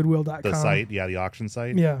on Goodwill.com. The site, the auction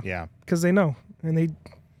site. Yeah. Yeah. Because they know. And they,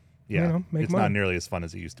 Yeah. make it's money. not nearly as fun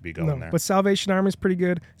as it used to be going no. there. But Salvation Army's pretty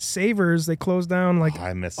good. Savers, they closed down like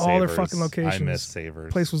I miss all their Savers. fucking locations. I miss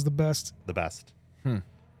Savers. Place was the best. The best.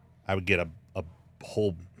 I would get a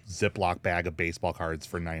whole Ziploc bag of baseball cards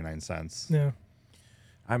for 99 cents. Yeah.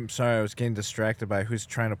 I'm sorry, I was getting distracted by who's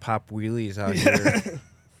trying to pop wheelies out here.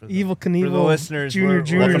 Evil Knievel. for the listeners, Junior.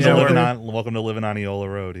 Welcome to Yeah, living we're- on Eola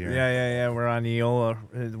Road here. Yeah. We're on Eola.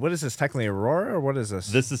 What is this? Technically Aurora, or what is this?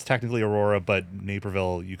 This is technically Aurora, but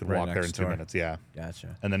Naperville, you can Right walk there in next 2 door. minutes. Yeah.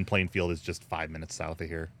 Gotcha. And then Plainfield is just 5 minutes south of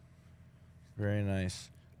here. Very nice.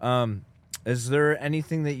 Is there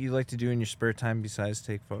anything that you like to do in your spare time besides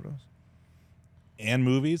take photos? And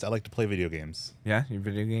movies, I like to play video games. Yeah, you a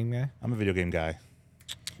video game guy? I'm a video game guy.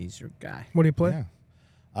 He's your guy. What do you play?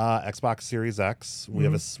 Yeah. Xbox Series X. We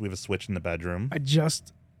have a Switch in the bedroom. I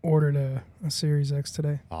just ordered a Series X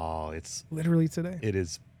today. Oh, Literally today. it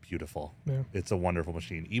is beautiful. Yeah. It's a wonderful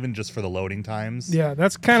machine. Even just for the loading times. Yeah,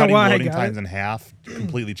 that's kind of Cutting why I loading got times it. in half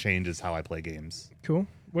completely changes how I play games. Cool.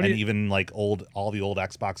 What And do you, even like all the old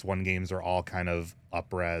Xbox One games are all kind of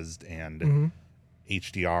up-resed and Mm-hmm.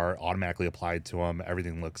 HDR automatically applied to them.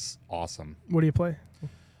 Everything looks awesome. what do you play?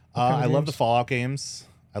 kind of I love the games? Fallout games.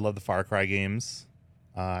 I love the Far Cry games.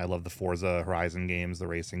 I love the Forza Horizon games, the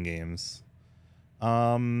racing games.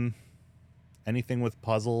 Anything with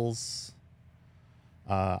puzzles.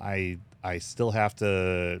 I still have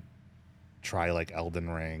to try like Elden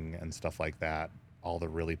Ring and stuff like that. All the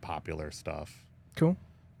really popular stuff. Cool.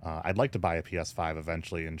 I'd like to buy a PS5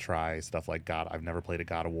 eventually and try stuff like God. I've never played a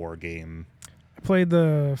God of War game. I played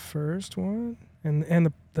the first one and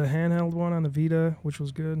the handheld one on the Vita, which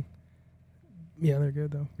was good. Yeah, they're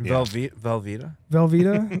good though. Yeah. Velveeta?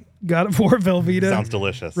 Velveeta, God of War Velveeta. Sounds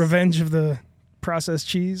delicious. Revenge of the Processed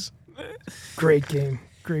Cheese. Great game.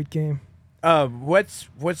 Great game. What's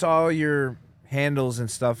all your handles and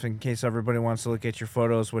stuff in case everybody wants to look at your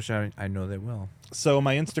photos, which I know they will. So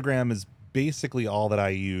my Instagram is basically all that I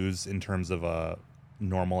use in terms of a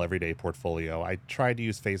normal everyday portfolio. I tried to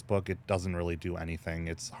use Facebook. It doesn't really do anything.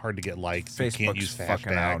 It's hard to get likes. You can't use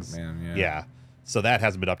fucking hashtags. out, man. Yeah. So that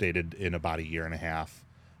hasn't been updated in about a year and a half.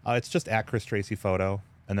 It's just at Chris Tracy Photo.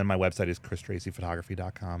 And then my website is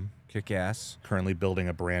christracyphotography.com. Kick ass. Currently building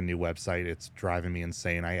a brand new website. It's driving me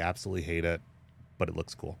insane. I absolutely hate it, but it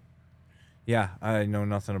looks cool. Yeah, I know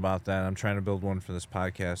nothing about that. I'm trying to build one for this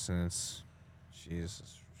podcast, and it's,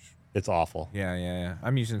 Jesus. It's awful. Yeah.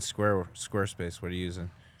 I'm using Squarespace. What are you using?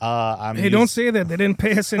 Don't say that. They didn't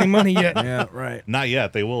pay us any money yet. Yeah, right. Not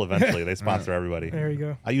yet. They will eventually. They sponsor everybody. There you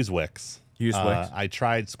go. I use Wix. Wix? I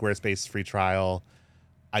tried Squarespace free trial.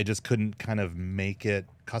 I just couldn't kind of make it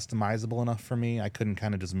customizable enough for me. I couldn't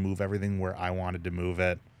kind of just move everything where I wanted to move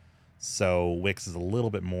it. So Wix is a little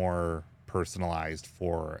bit more personalized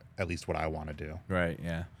for at least what I want to do. Right,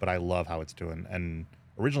 yeah. But I love how it's doing. And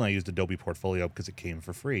originally I used Adobe Portfolio because it came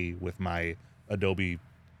for free with my Adobe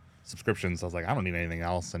subscriptions. I was like, I don't need anything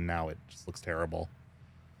else. And now it just looks terrible.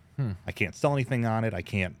 I can't sell anything on it.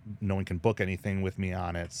 No one can book anything with me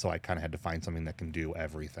on it. So I kind of had to find something that can do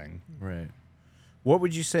everything. Right. What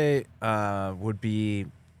would you say would be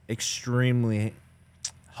extremely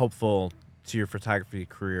helpful to your photography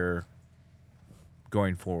career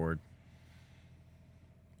going forward?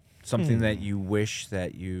 Something that you wish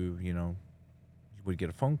that you would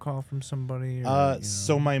get a phone call from somebody?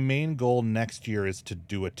 So my main goal next year is to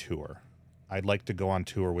do a tour. I'd like to go on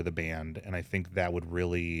tour with a band, and I think that would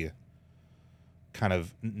really kind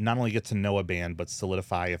of not only get to know a band, but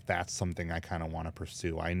solidify if that's something I kind of want to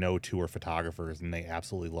pursue. I know tour photographers, and they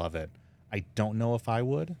absolutely love it. I don't know if I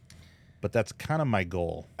would, but that's kind of my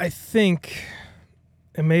goal. I think,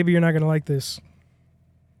 and maybe you're not going to like this.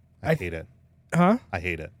 I hate it. Huh? I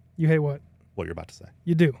hate it. You hate what? What you're about to say.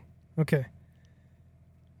 You do. Okay.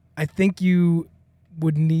 I think you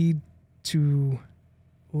would need to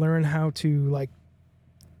learn how to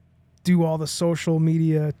do all the social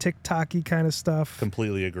media, TikTok-y kind of stuff.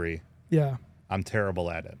 Completely agree. Yeah. I'm terrible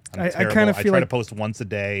at it. I kind of feel I try like to post once a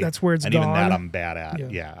day. that's where it's and gone. even that I'm bad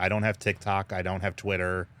at. Yeah. I don't have TikTok. I don't have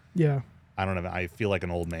Twitter. Yeah. I feel like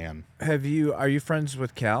an old man. Are you friends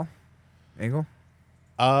with Cal Engel?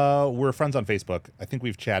 We're friends on Facebook. I think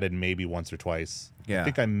we've chatted maybe once or twice. Yeah. I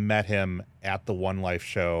think I met him at the One Life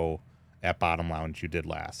show at Bottom Lounge you did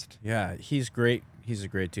last. Yeah, he's great. He's a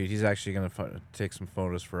great dude. He's actually going to take some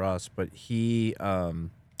photos for us, but he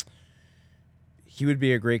would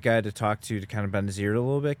be a great guy to talk to kind of bend his ear a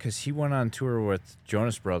little bit, because he went on tour with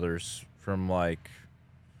Jonas Brothers from I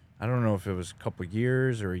don't know if it was a couple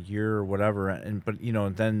years or a year or whatever, but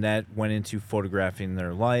then that went into photographing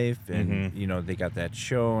their life, and they got that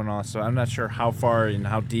show and all. So I'm not sure how far and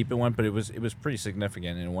how deep it went, but it was pretty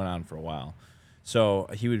significant, and it went on for a while. So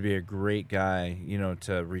he would be a great guy,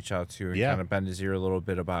 to reach out to and kind of bend his ear a little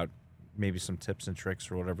bit about maybe some tips and tricks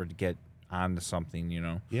or whatever to get onto something,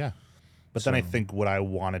 Yeah. But then I think would I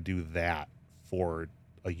want to do that for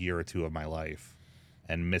a year or two of my life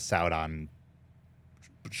and miss out on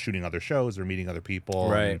shooting other shows or meeting other people?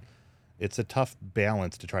 Right. And it's a tough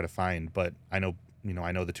balance to try to find, but I know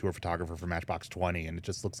the tour photographer for Matchbox 20, and it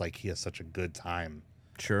just looks like he has such a good time.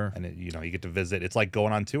 Sure. And you get to visit. It's like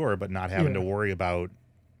going on tour, but not having to worry about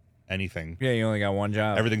anything. Yeah, you only got one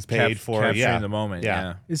job. Everything's paid for. Capturing the moment.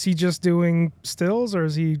 Yeah. Is he just doing stills, or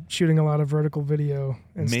is he shooting a lot of vertical video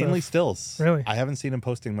and Mainly stuff? stills. Really? I haven't seen him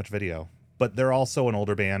posting much video, but they're also an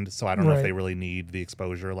older band, so I don't know if Right. they really need the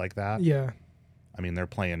exposure like that. Yeah. I mean, they're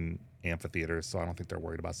playing amphitheaters, so I don't think they're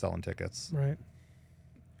worried about selling tickets. Right.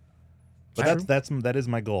 But that is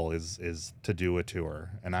my goal is to do a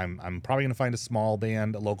tour, and I'm probably gonna find a small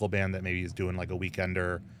band, a local band that maybe is doing like a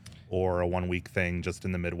weekender or a 1 week thing just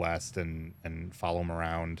in the Midwest, and follow them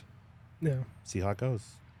around. Yeah. See how it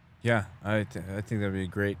goes. Yeah, I think that'd be a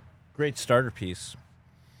great starter piece.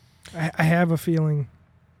 I have a feeling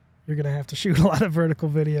you're gonna have to shoot a lot of vertical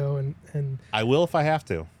video and I will if I have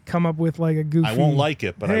to. come up with like a goofy. I won't like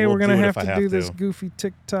it, but hey, I will we're gonna do it have if I to have do to. this goofy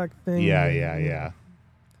TikTok thing. Yeah.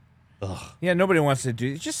 Ugh. Yeah, nobody wants to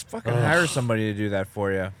do. Just fucking hire somebody to do that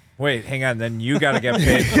for you. Wait, hang on. Then you got to get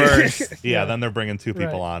paid first. Yeah, then they're bringing two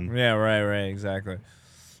people Right. on. Yeah, right, exactly.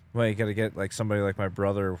 Well, you got to get like somebody like my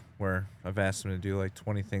brother, where I've asked him to do like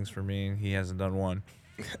 20 things for me, and he hasn't done one.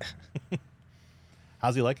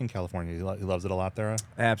 How's he liking California? He loves it a lot there?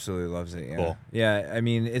 Absolutely loves it. Yeah. Cool. Yeah, I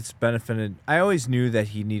mean, it's benefited. I always knew that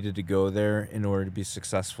he needed to go there in order to be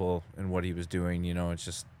successful in what he was doing. You know, it's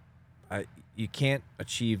just, you can't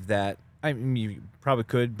achieve that. I mean, you probably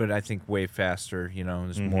could, but I think way faster. You know,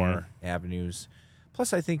 there's more avenues.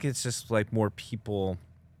 Plus, I think it's just like more people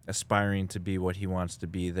aspiring to be what he wants to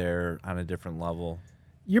be there on a different level.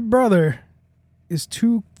 Your brother is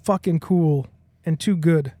too fucking cool and too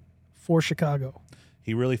good for Chicago.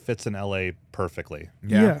 He really fits in LA perfectly.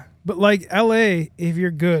 Yeah. But like LA, if you're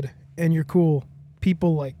good and you're cool,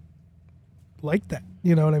 people like that.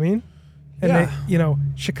 You know what I mean? And Yeah. they, you know,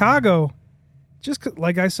 Chicago,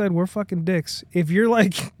 like I said, we're fucking dicks. If you're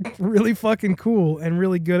like really fucking cool and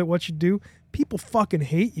really good at what you do, people fucking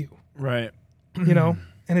hate you. Right. You know?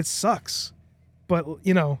 And it sucks. But,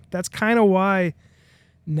 you know, that's kind of why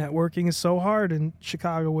networking is so hard in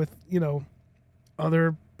Chicago with, you know,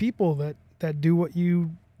 other people that do what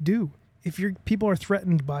you do. If people are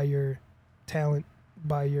threatened by your talent,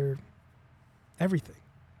 by your everything.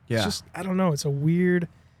 Yeah. It's just, I don't know. It's a weird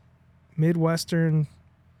Midwestern.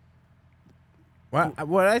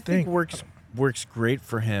 What I think works great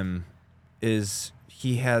for him is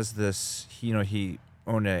he has this, you know, he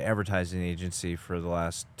owned an advertising agency for the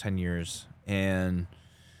last 10 years, and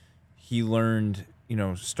he learned, you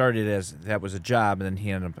know, started as that was a job, and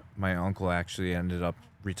then my uncle actually ended up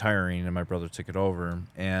retiring, and my brother took it over.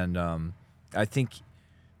 And I think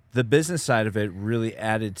the business side of it really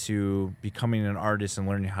added to becoming an artist and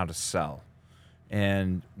learning how to sell.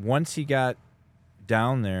 And once he got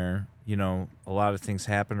down there, you know, a lot of things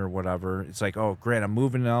happened or whatever. It's like, oh, great, I'm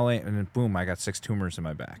moving to LA, and then boom, I got 6 tumors in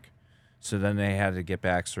my back. So then they had to get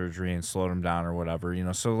back surgery and slow him down or whatever, you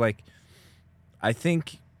know. So, like, I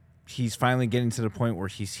think he's finally getting to the point where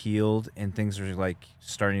he's healed and things are, like,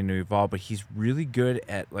 starting to evolve. But he's really good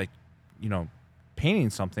at, like, you know,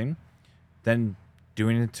 painting something, then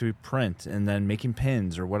doing it to print, and then making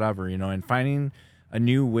pins or whatever, you know, and finding a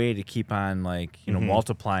new way to keep on, like, you know,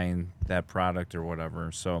 multiplying that product or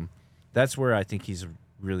whatever. So that's where I think he's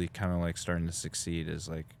really kind of, like, starting to succeed, is,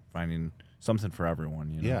 like, finding something for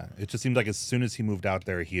everyone, you know? Yeah, it just seemed like as soon as he moved out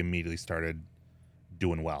there, he immediately started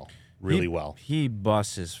doing well, really well. He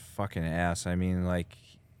busts his fucking ass. I mean, like,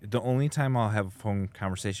 the only time I'll have a phone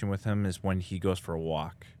conversation with him is when he goes for a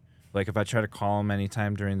walk. Like, if I try to call him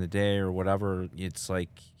anytime during the day or whatever, it's like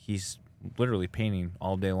he's literally painting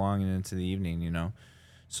all day long and into the evening, you know?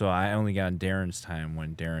 So I only got Darren's time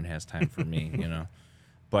when Darren has time for me, you know?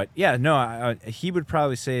 But, yeah, no, he would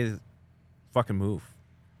probably say, fucking move,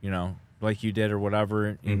 you know? Like you did or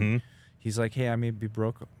whatever. And he's like, hey, I may be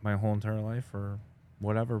broke my whole entire life or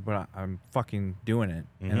whatever, but I'm fucking doing it,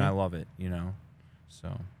 and I love it, you know?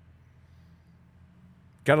 So,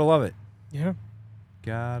 gotta love it. Yeah.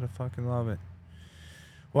 Gotta fucking love it.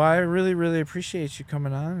 Well, I really, really appreciate you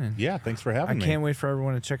coming on. And Yeah, thanks for having me. I can't wait for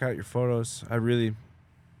everyone to check out your photos.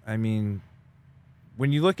 I mean,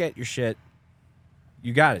 when you look at your shit,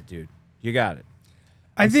 you got it, dude. You got it.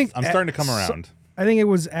 I think I'm starting to come around. I think it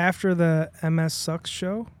was after the MS Sucks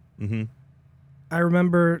show. I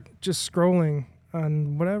remember just scrolling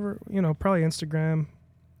on whatever, you know, probably Instagram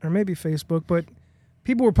or maybe Facebook, but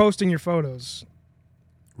people were posting your photos.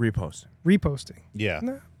 Reposting. Yeah.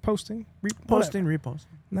 No, posting. Posting, whatever. reposting.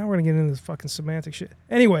 Now we're going to get into this fucking semantic shit.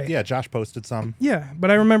 Anyway. Yeah, Josh posted some. Yeah,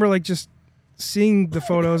 but I remember, like, just seeing the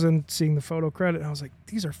photos and seeing the photo credit, and I was like,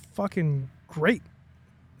 these are fucking great,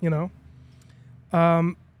 you know?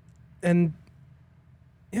 And,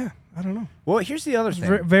 yeah, I don't know. Well, here's the other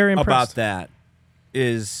thing very impressed about that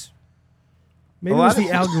is maybe it was the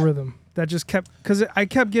algorithm that just kept, because I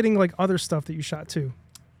kept getting, like, other stuff that you shot, too.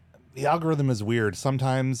 The algorithm is weird.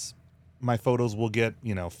 Sometimes my photos will get,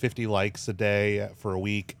 50 likes a day for a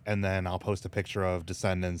week, and then I'll post a picture of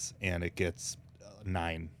Descendants, and it gets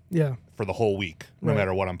 9 for the whole week, no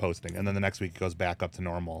matter what I'm posting. And then the next week it goes back up to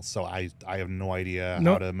normal. So I have no idea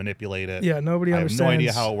how to manipulate it. Yeah, nobody understands. I have no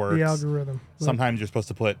idea how it works. The algorithm. Sometimes you're supposed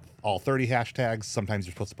to put all 30 hashtags. Sometimes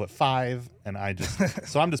you're supposed to put 5. And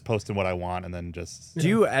so I'm just posting what I want, and then just... Do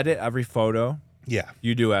you edit every photo? Yeah.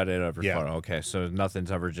 You do edit every photo. Okay, so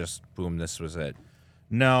nothing's ever just, boom, this was it.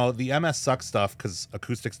 No, the MS Sucks stuff, because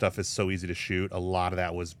acoustic stuff is so easy to shoot, a lot of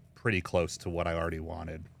that was pretty close to what I already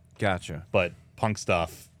wanted. Gotcha. But punk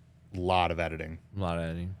stuff, a lot of editing.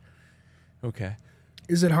 Okay.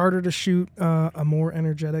 Is it harder to shoot a more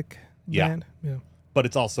energetic band? Yeah. But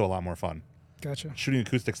it's also a lot more fun. Gotcha. Shooting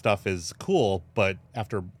acoustic stuff is cool, but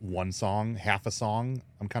after one song, half a song,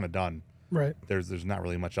 I'm kind of done. Right. There's not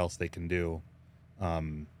really much else they can do.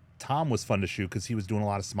 Tom was fun to shoot because he was doing a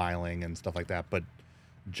lot of smiling and stuff like that. But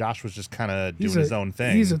Josh was just kind of doing his own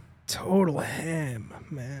thing. He's a total ham,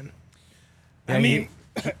 man. Yeah, I mean,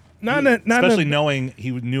 not especially knowing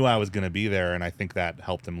he knew I was going to be there, and I think that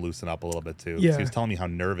helped him loosen up a little bit too. 'Cause Yeah. he was telling me how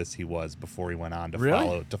nervous he was before he went on to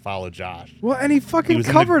Really? follow Josh. Well, and he fucking was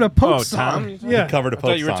in covered a Pope Oh, song. Tom? Yeah. He covered a I Pope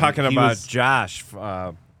thought you were song. talking He about was- Josh.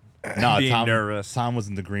 No, being Tom, nervous. Tom was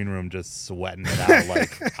in the green room just sweating it out.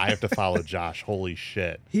 Like, I have to follow Josh. Holy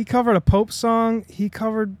shit. He covered a Pope song. He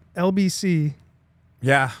covered LBC.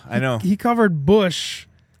 Yeah, I know. He covered Bush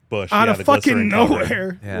Bush. out yeah, of the fucking glycerin cover.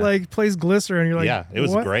 nowhere. Yeah. Like, plays Glycerin. You're like, Yeah, it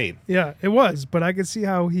was what? great. Yeah, it was. But I could see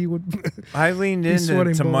how he would. I leaned He's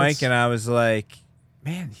into sweating Mike bullets. and I was like,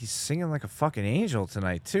 man, he's singing like a fucking angel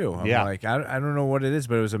tonight too. I'm Yeah. like, I don't know what it is,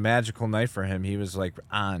 but it was a magical night for him. He was like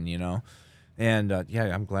on, you know? And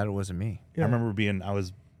yeah, I'm glad it wasn't me. Yeah. I remember I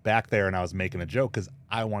was back there and I was making a joke because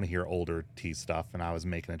I want to hear older T stuff. And I was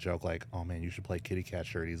making a joke like, oh man, you should play Kitty Cat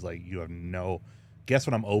shirt. He's like, you have no, guess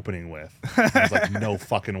what I'm opening with? I was like, no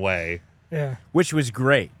fucking way. Yeah. Which was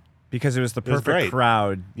great because it was the was perfect great.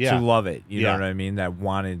 crowd Yeah. to love it. You Yeah. know what I mean? That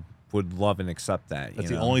would love and accept that. That's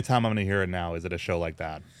you the know? only time I'm going to hear it now is at a show like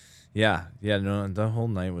that. Yeah, no, the whole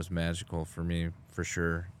night was magical for me for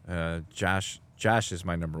sure. Josh is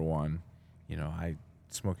my number one. You know,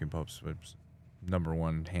 Smoking Popes was number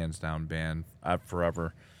one hands down band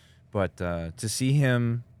forever. But to see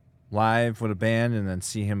him live with a band and then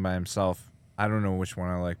see him by himself, I don't know which one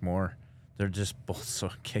I like more. They're just both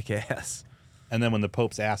so kick ass. And then when the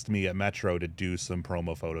Popes asked me at Metro to do some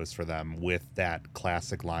promo photos for them with that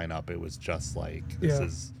classic lineup, it was just like,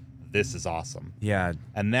 this is awesome. Yeah,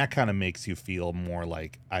 And that kind of makes you feel more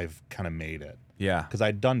like I've kind of made it. yeah. Because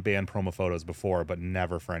I'd done band promo photos before, but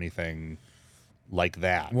never for anything like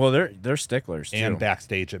that. Well, they're sticklers too. And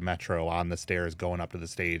backstage at Metro on the stairs, going up to the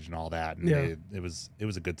stage and all that. And Yeah. it was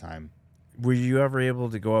a good time. Were you ever able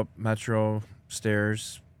to go up Metro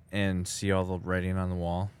stairs and see all the writing on the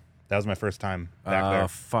wall? That was my first time back there.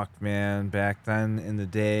 Fuck, man. Back then in the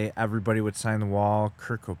day, everybody would sign the wall.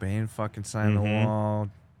 Kurt Cobain fucking signed the wall.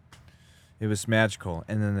 It was magical.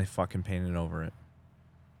 And then they fucking painted over it.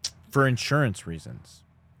 For insurance reasons,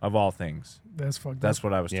 of all things. That's fucked That's up.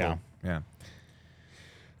 what I was Yeah. told. Yeah.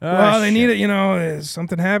 Well, they need it, you know. If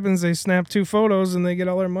something happens, they snap 2 photos and they get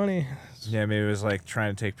all their money. Yeah, maybe it was like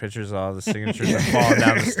trying to take pictures of all the signatures that fall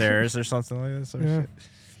down the stairs or something like this. Yeah.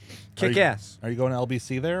 Kick ass. Are you going to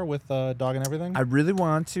LBC there with Dog and everything? I really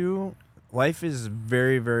want to. Life is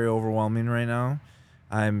very, very overwhelming right now.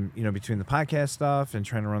 I'm, between the podcast stuff and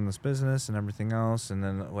trying to run this business and everything else, and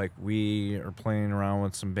then like we are playing around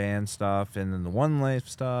with some band stuff, and then the One Life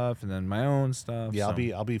stuff, and then my own stuff. Yeah,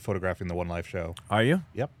 so. I'll be photographing the One Life show. Are you?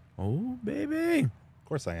 Yep, Oh, baby. of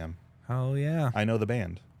course I am. Hell yeah. I know the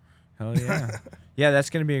band. Hell yeah. Yeah, that's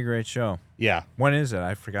gonna be a great show. Yeah, When is it?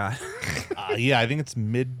 I forgot. yeah. I think it's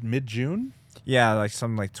mid June. Yeah, like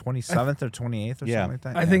something like 27th or 28th or Yeah. something like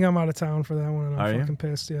that. I think I'm out of town for that one, and Are I'm you? fucking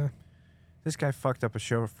pissed. Yeah. This guy fucked up a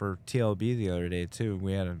show for TLB the other day, too.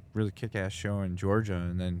 We had a really kick-ass show in Georgia,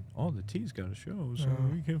 and then, the T's got a show, so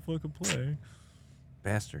we can't fucking play.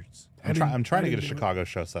 Bastards. I'm trying to get a do it. Chicago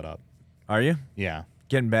show set up. Are you? Yeah,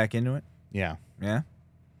 Getting back into it? yeah. Yeah?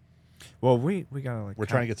 Well, we gotta, like... We're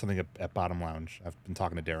trying to get something at Bottom Lounge. I've been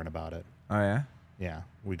talking to Darren about it. Oh, yeah? Yeah,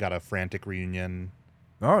 we got a frantic reunion.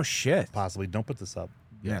 Oh, shit. Possibly. Don't put this up.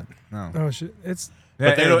 Yeah. No. Oh shit! It's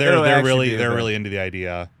But Yeah, it'll they're actually be really a- really into the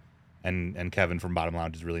idea, and Kevin from Bottom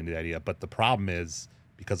Lounge is really into the idea. But the problem is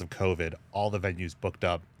because of COVID, all the venues booked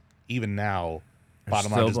up. Even now, They're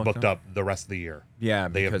Bottom still Lounge is booked booked up? up the rest of the year. Yeah,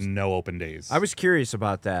 They have because no open days. I was curious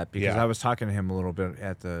about that because Yeah. I was talking to him a little bit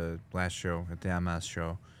at the last show, at the MS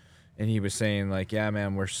show, and he was saying, like, yeah,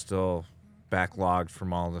 man, we're still backlogged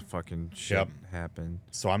from all the fucking shit Yep. happened.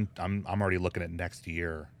 So I'm already looking at next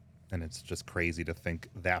year, and it's just crazy to think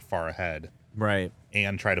that far ahead Right.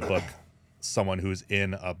 and try to book someone who's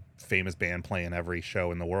in a famous band playing every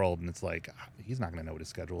show in the world, and it's like he's not going to know what his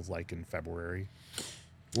schedule is like in February.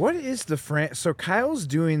 What is the So Kyle's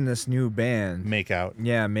doing this new band. Make out.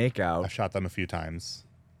 Yeah, Make Out. I've shot them a few times.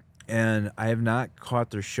 And I have not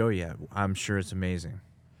caught their show yet. I'm sure it's amazing.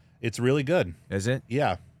 It's really good. Is it?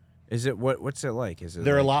 Yeah. Is it what's it like? Is it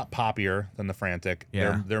They're a like, lot poppier than the Frantic.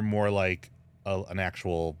 Yeah. They're more like an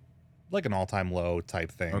actual, like an all-time low type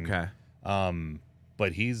thing. Okay.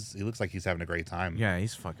 But he looks like he's having a great time. Yeah,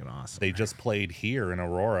 he's fucking awesome. They just played here in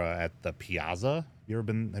Aurora at the Piazza.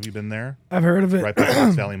 Have you been there? I've heard of it. Right by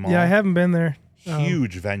Fox Valley Mall. Yeah, I haven't been there.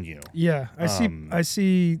 Huge venue. Yeah, I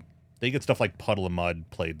see. They get stuff like Puddle of Mud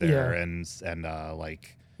played there, Yeah. and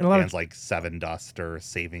like And a lot bands of like Seven Dust or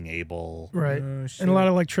Saving Abel. right, Oh, shit. and a lot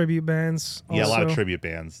of like tribute bands. Yeah, a lot of also. tribute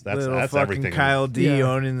bands. That's Little that's fucking everything. Kyle D Yeah.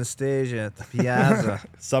 owning the stage at the Piazza.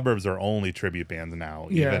 Suburbs are only tribute bands now.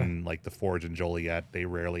 Yeah. Even like the Forge and Joliet, they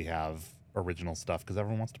rarely have original stuff because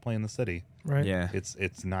everyone wants to play in the city. Right. Yeah.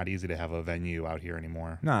 It's not easy to have a venue out here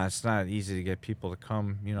anymore. No, it's not easy to get people to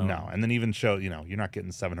come, you know. No, and then even show, you're not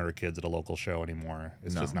getting 700 kids at a local show anymore.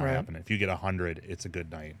 It's No. just not Right. happening. If you get 100, it's a good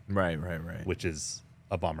night, Right. which is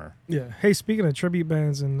a bummer. Yeah. Hey, speaking of tribute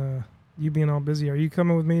bands and you being all busy, are you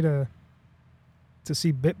coming with me to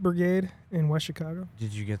see Bit Brigade in West Chicago?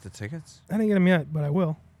 Did you get the tickets? I didn't get them yet, but I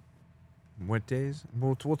will. What days?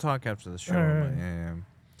 We'll talk after the show. All right. Yeah.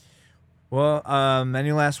 Well,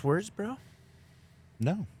 any last words, bro?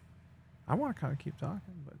 No, I want to kind of keep talking,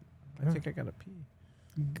 but I Yeah. think I got to pee.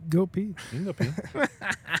 Go Pete. you can go pee.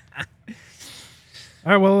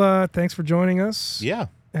 All right. Well, thanks for joining us. Yeah,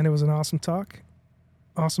 And it was an awesome talk,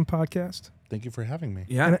 awesome podcast. thank you for having me.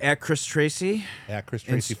 Yeah, And- at Chris Tracy. At Chris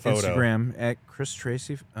Tracy Photo. Instagram, at Chris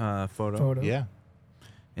Tracy photo. Yeah,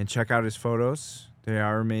 And check out his photos. They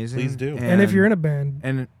are amazing. Please do. And if you're in a band,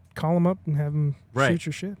 And call them up and have them Right. shoot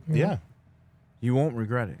your shit. you know? yeah. you won't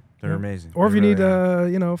regret it. They're Yeah. amazing. Or if They you need,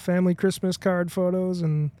 really are. family Christmas card photos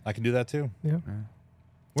and I can do that too.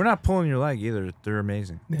 We're not pulling your leg either. They're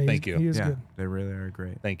amazing. yeah, Thank you. He is Yeah, good. they really are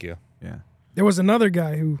great. Thank you. Yeah. There was another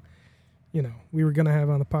guy who, we were gonna have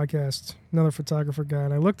on the podcast, another photographer guy,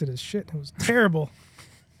 and I looked at his shit and it was terrible.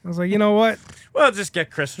 I was like, you know what? Well, just get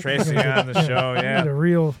Chris Tracy on the show. I need a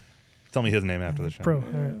real Tell me his name after the show. pro. All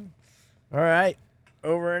right. All right.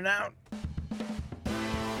 Over and out.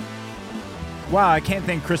 Wow, I can't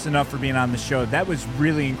thank Chris enough for being on the show. That was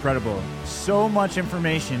really incredible. So much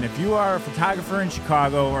information. If you are a photographer in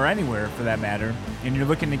Chicago or anywhere for that matter, and you're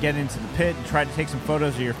looking to get into the pit and try to take some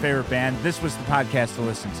photos of your favorite band, this was the podcast to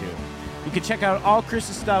listen to. You can check out all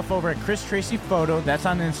Chris's stuff over at Chris Tracy Photo, that's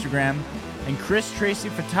on Instagram, and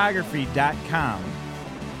ChrisTracyPhotography.com.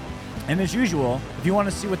 And as usual, if you want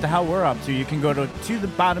to see what the hell we're up to, you can go to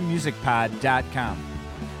thebottommusicpod.com.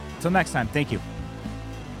 Until next time, thank you.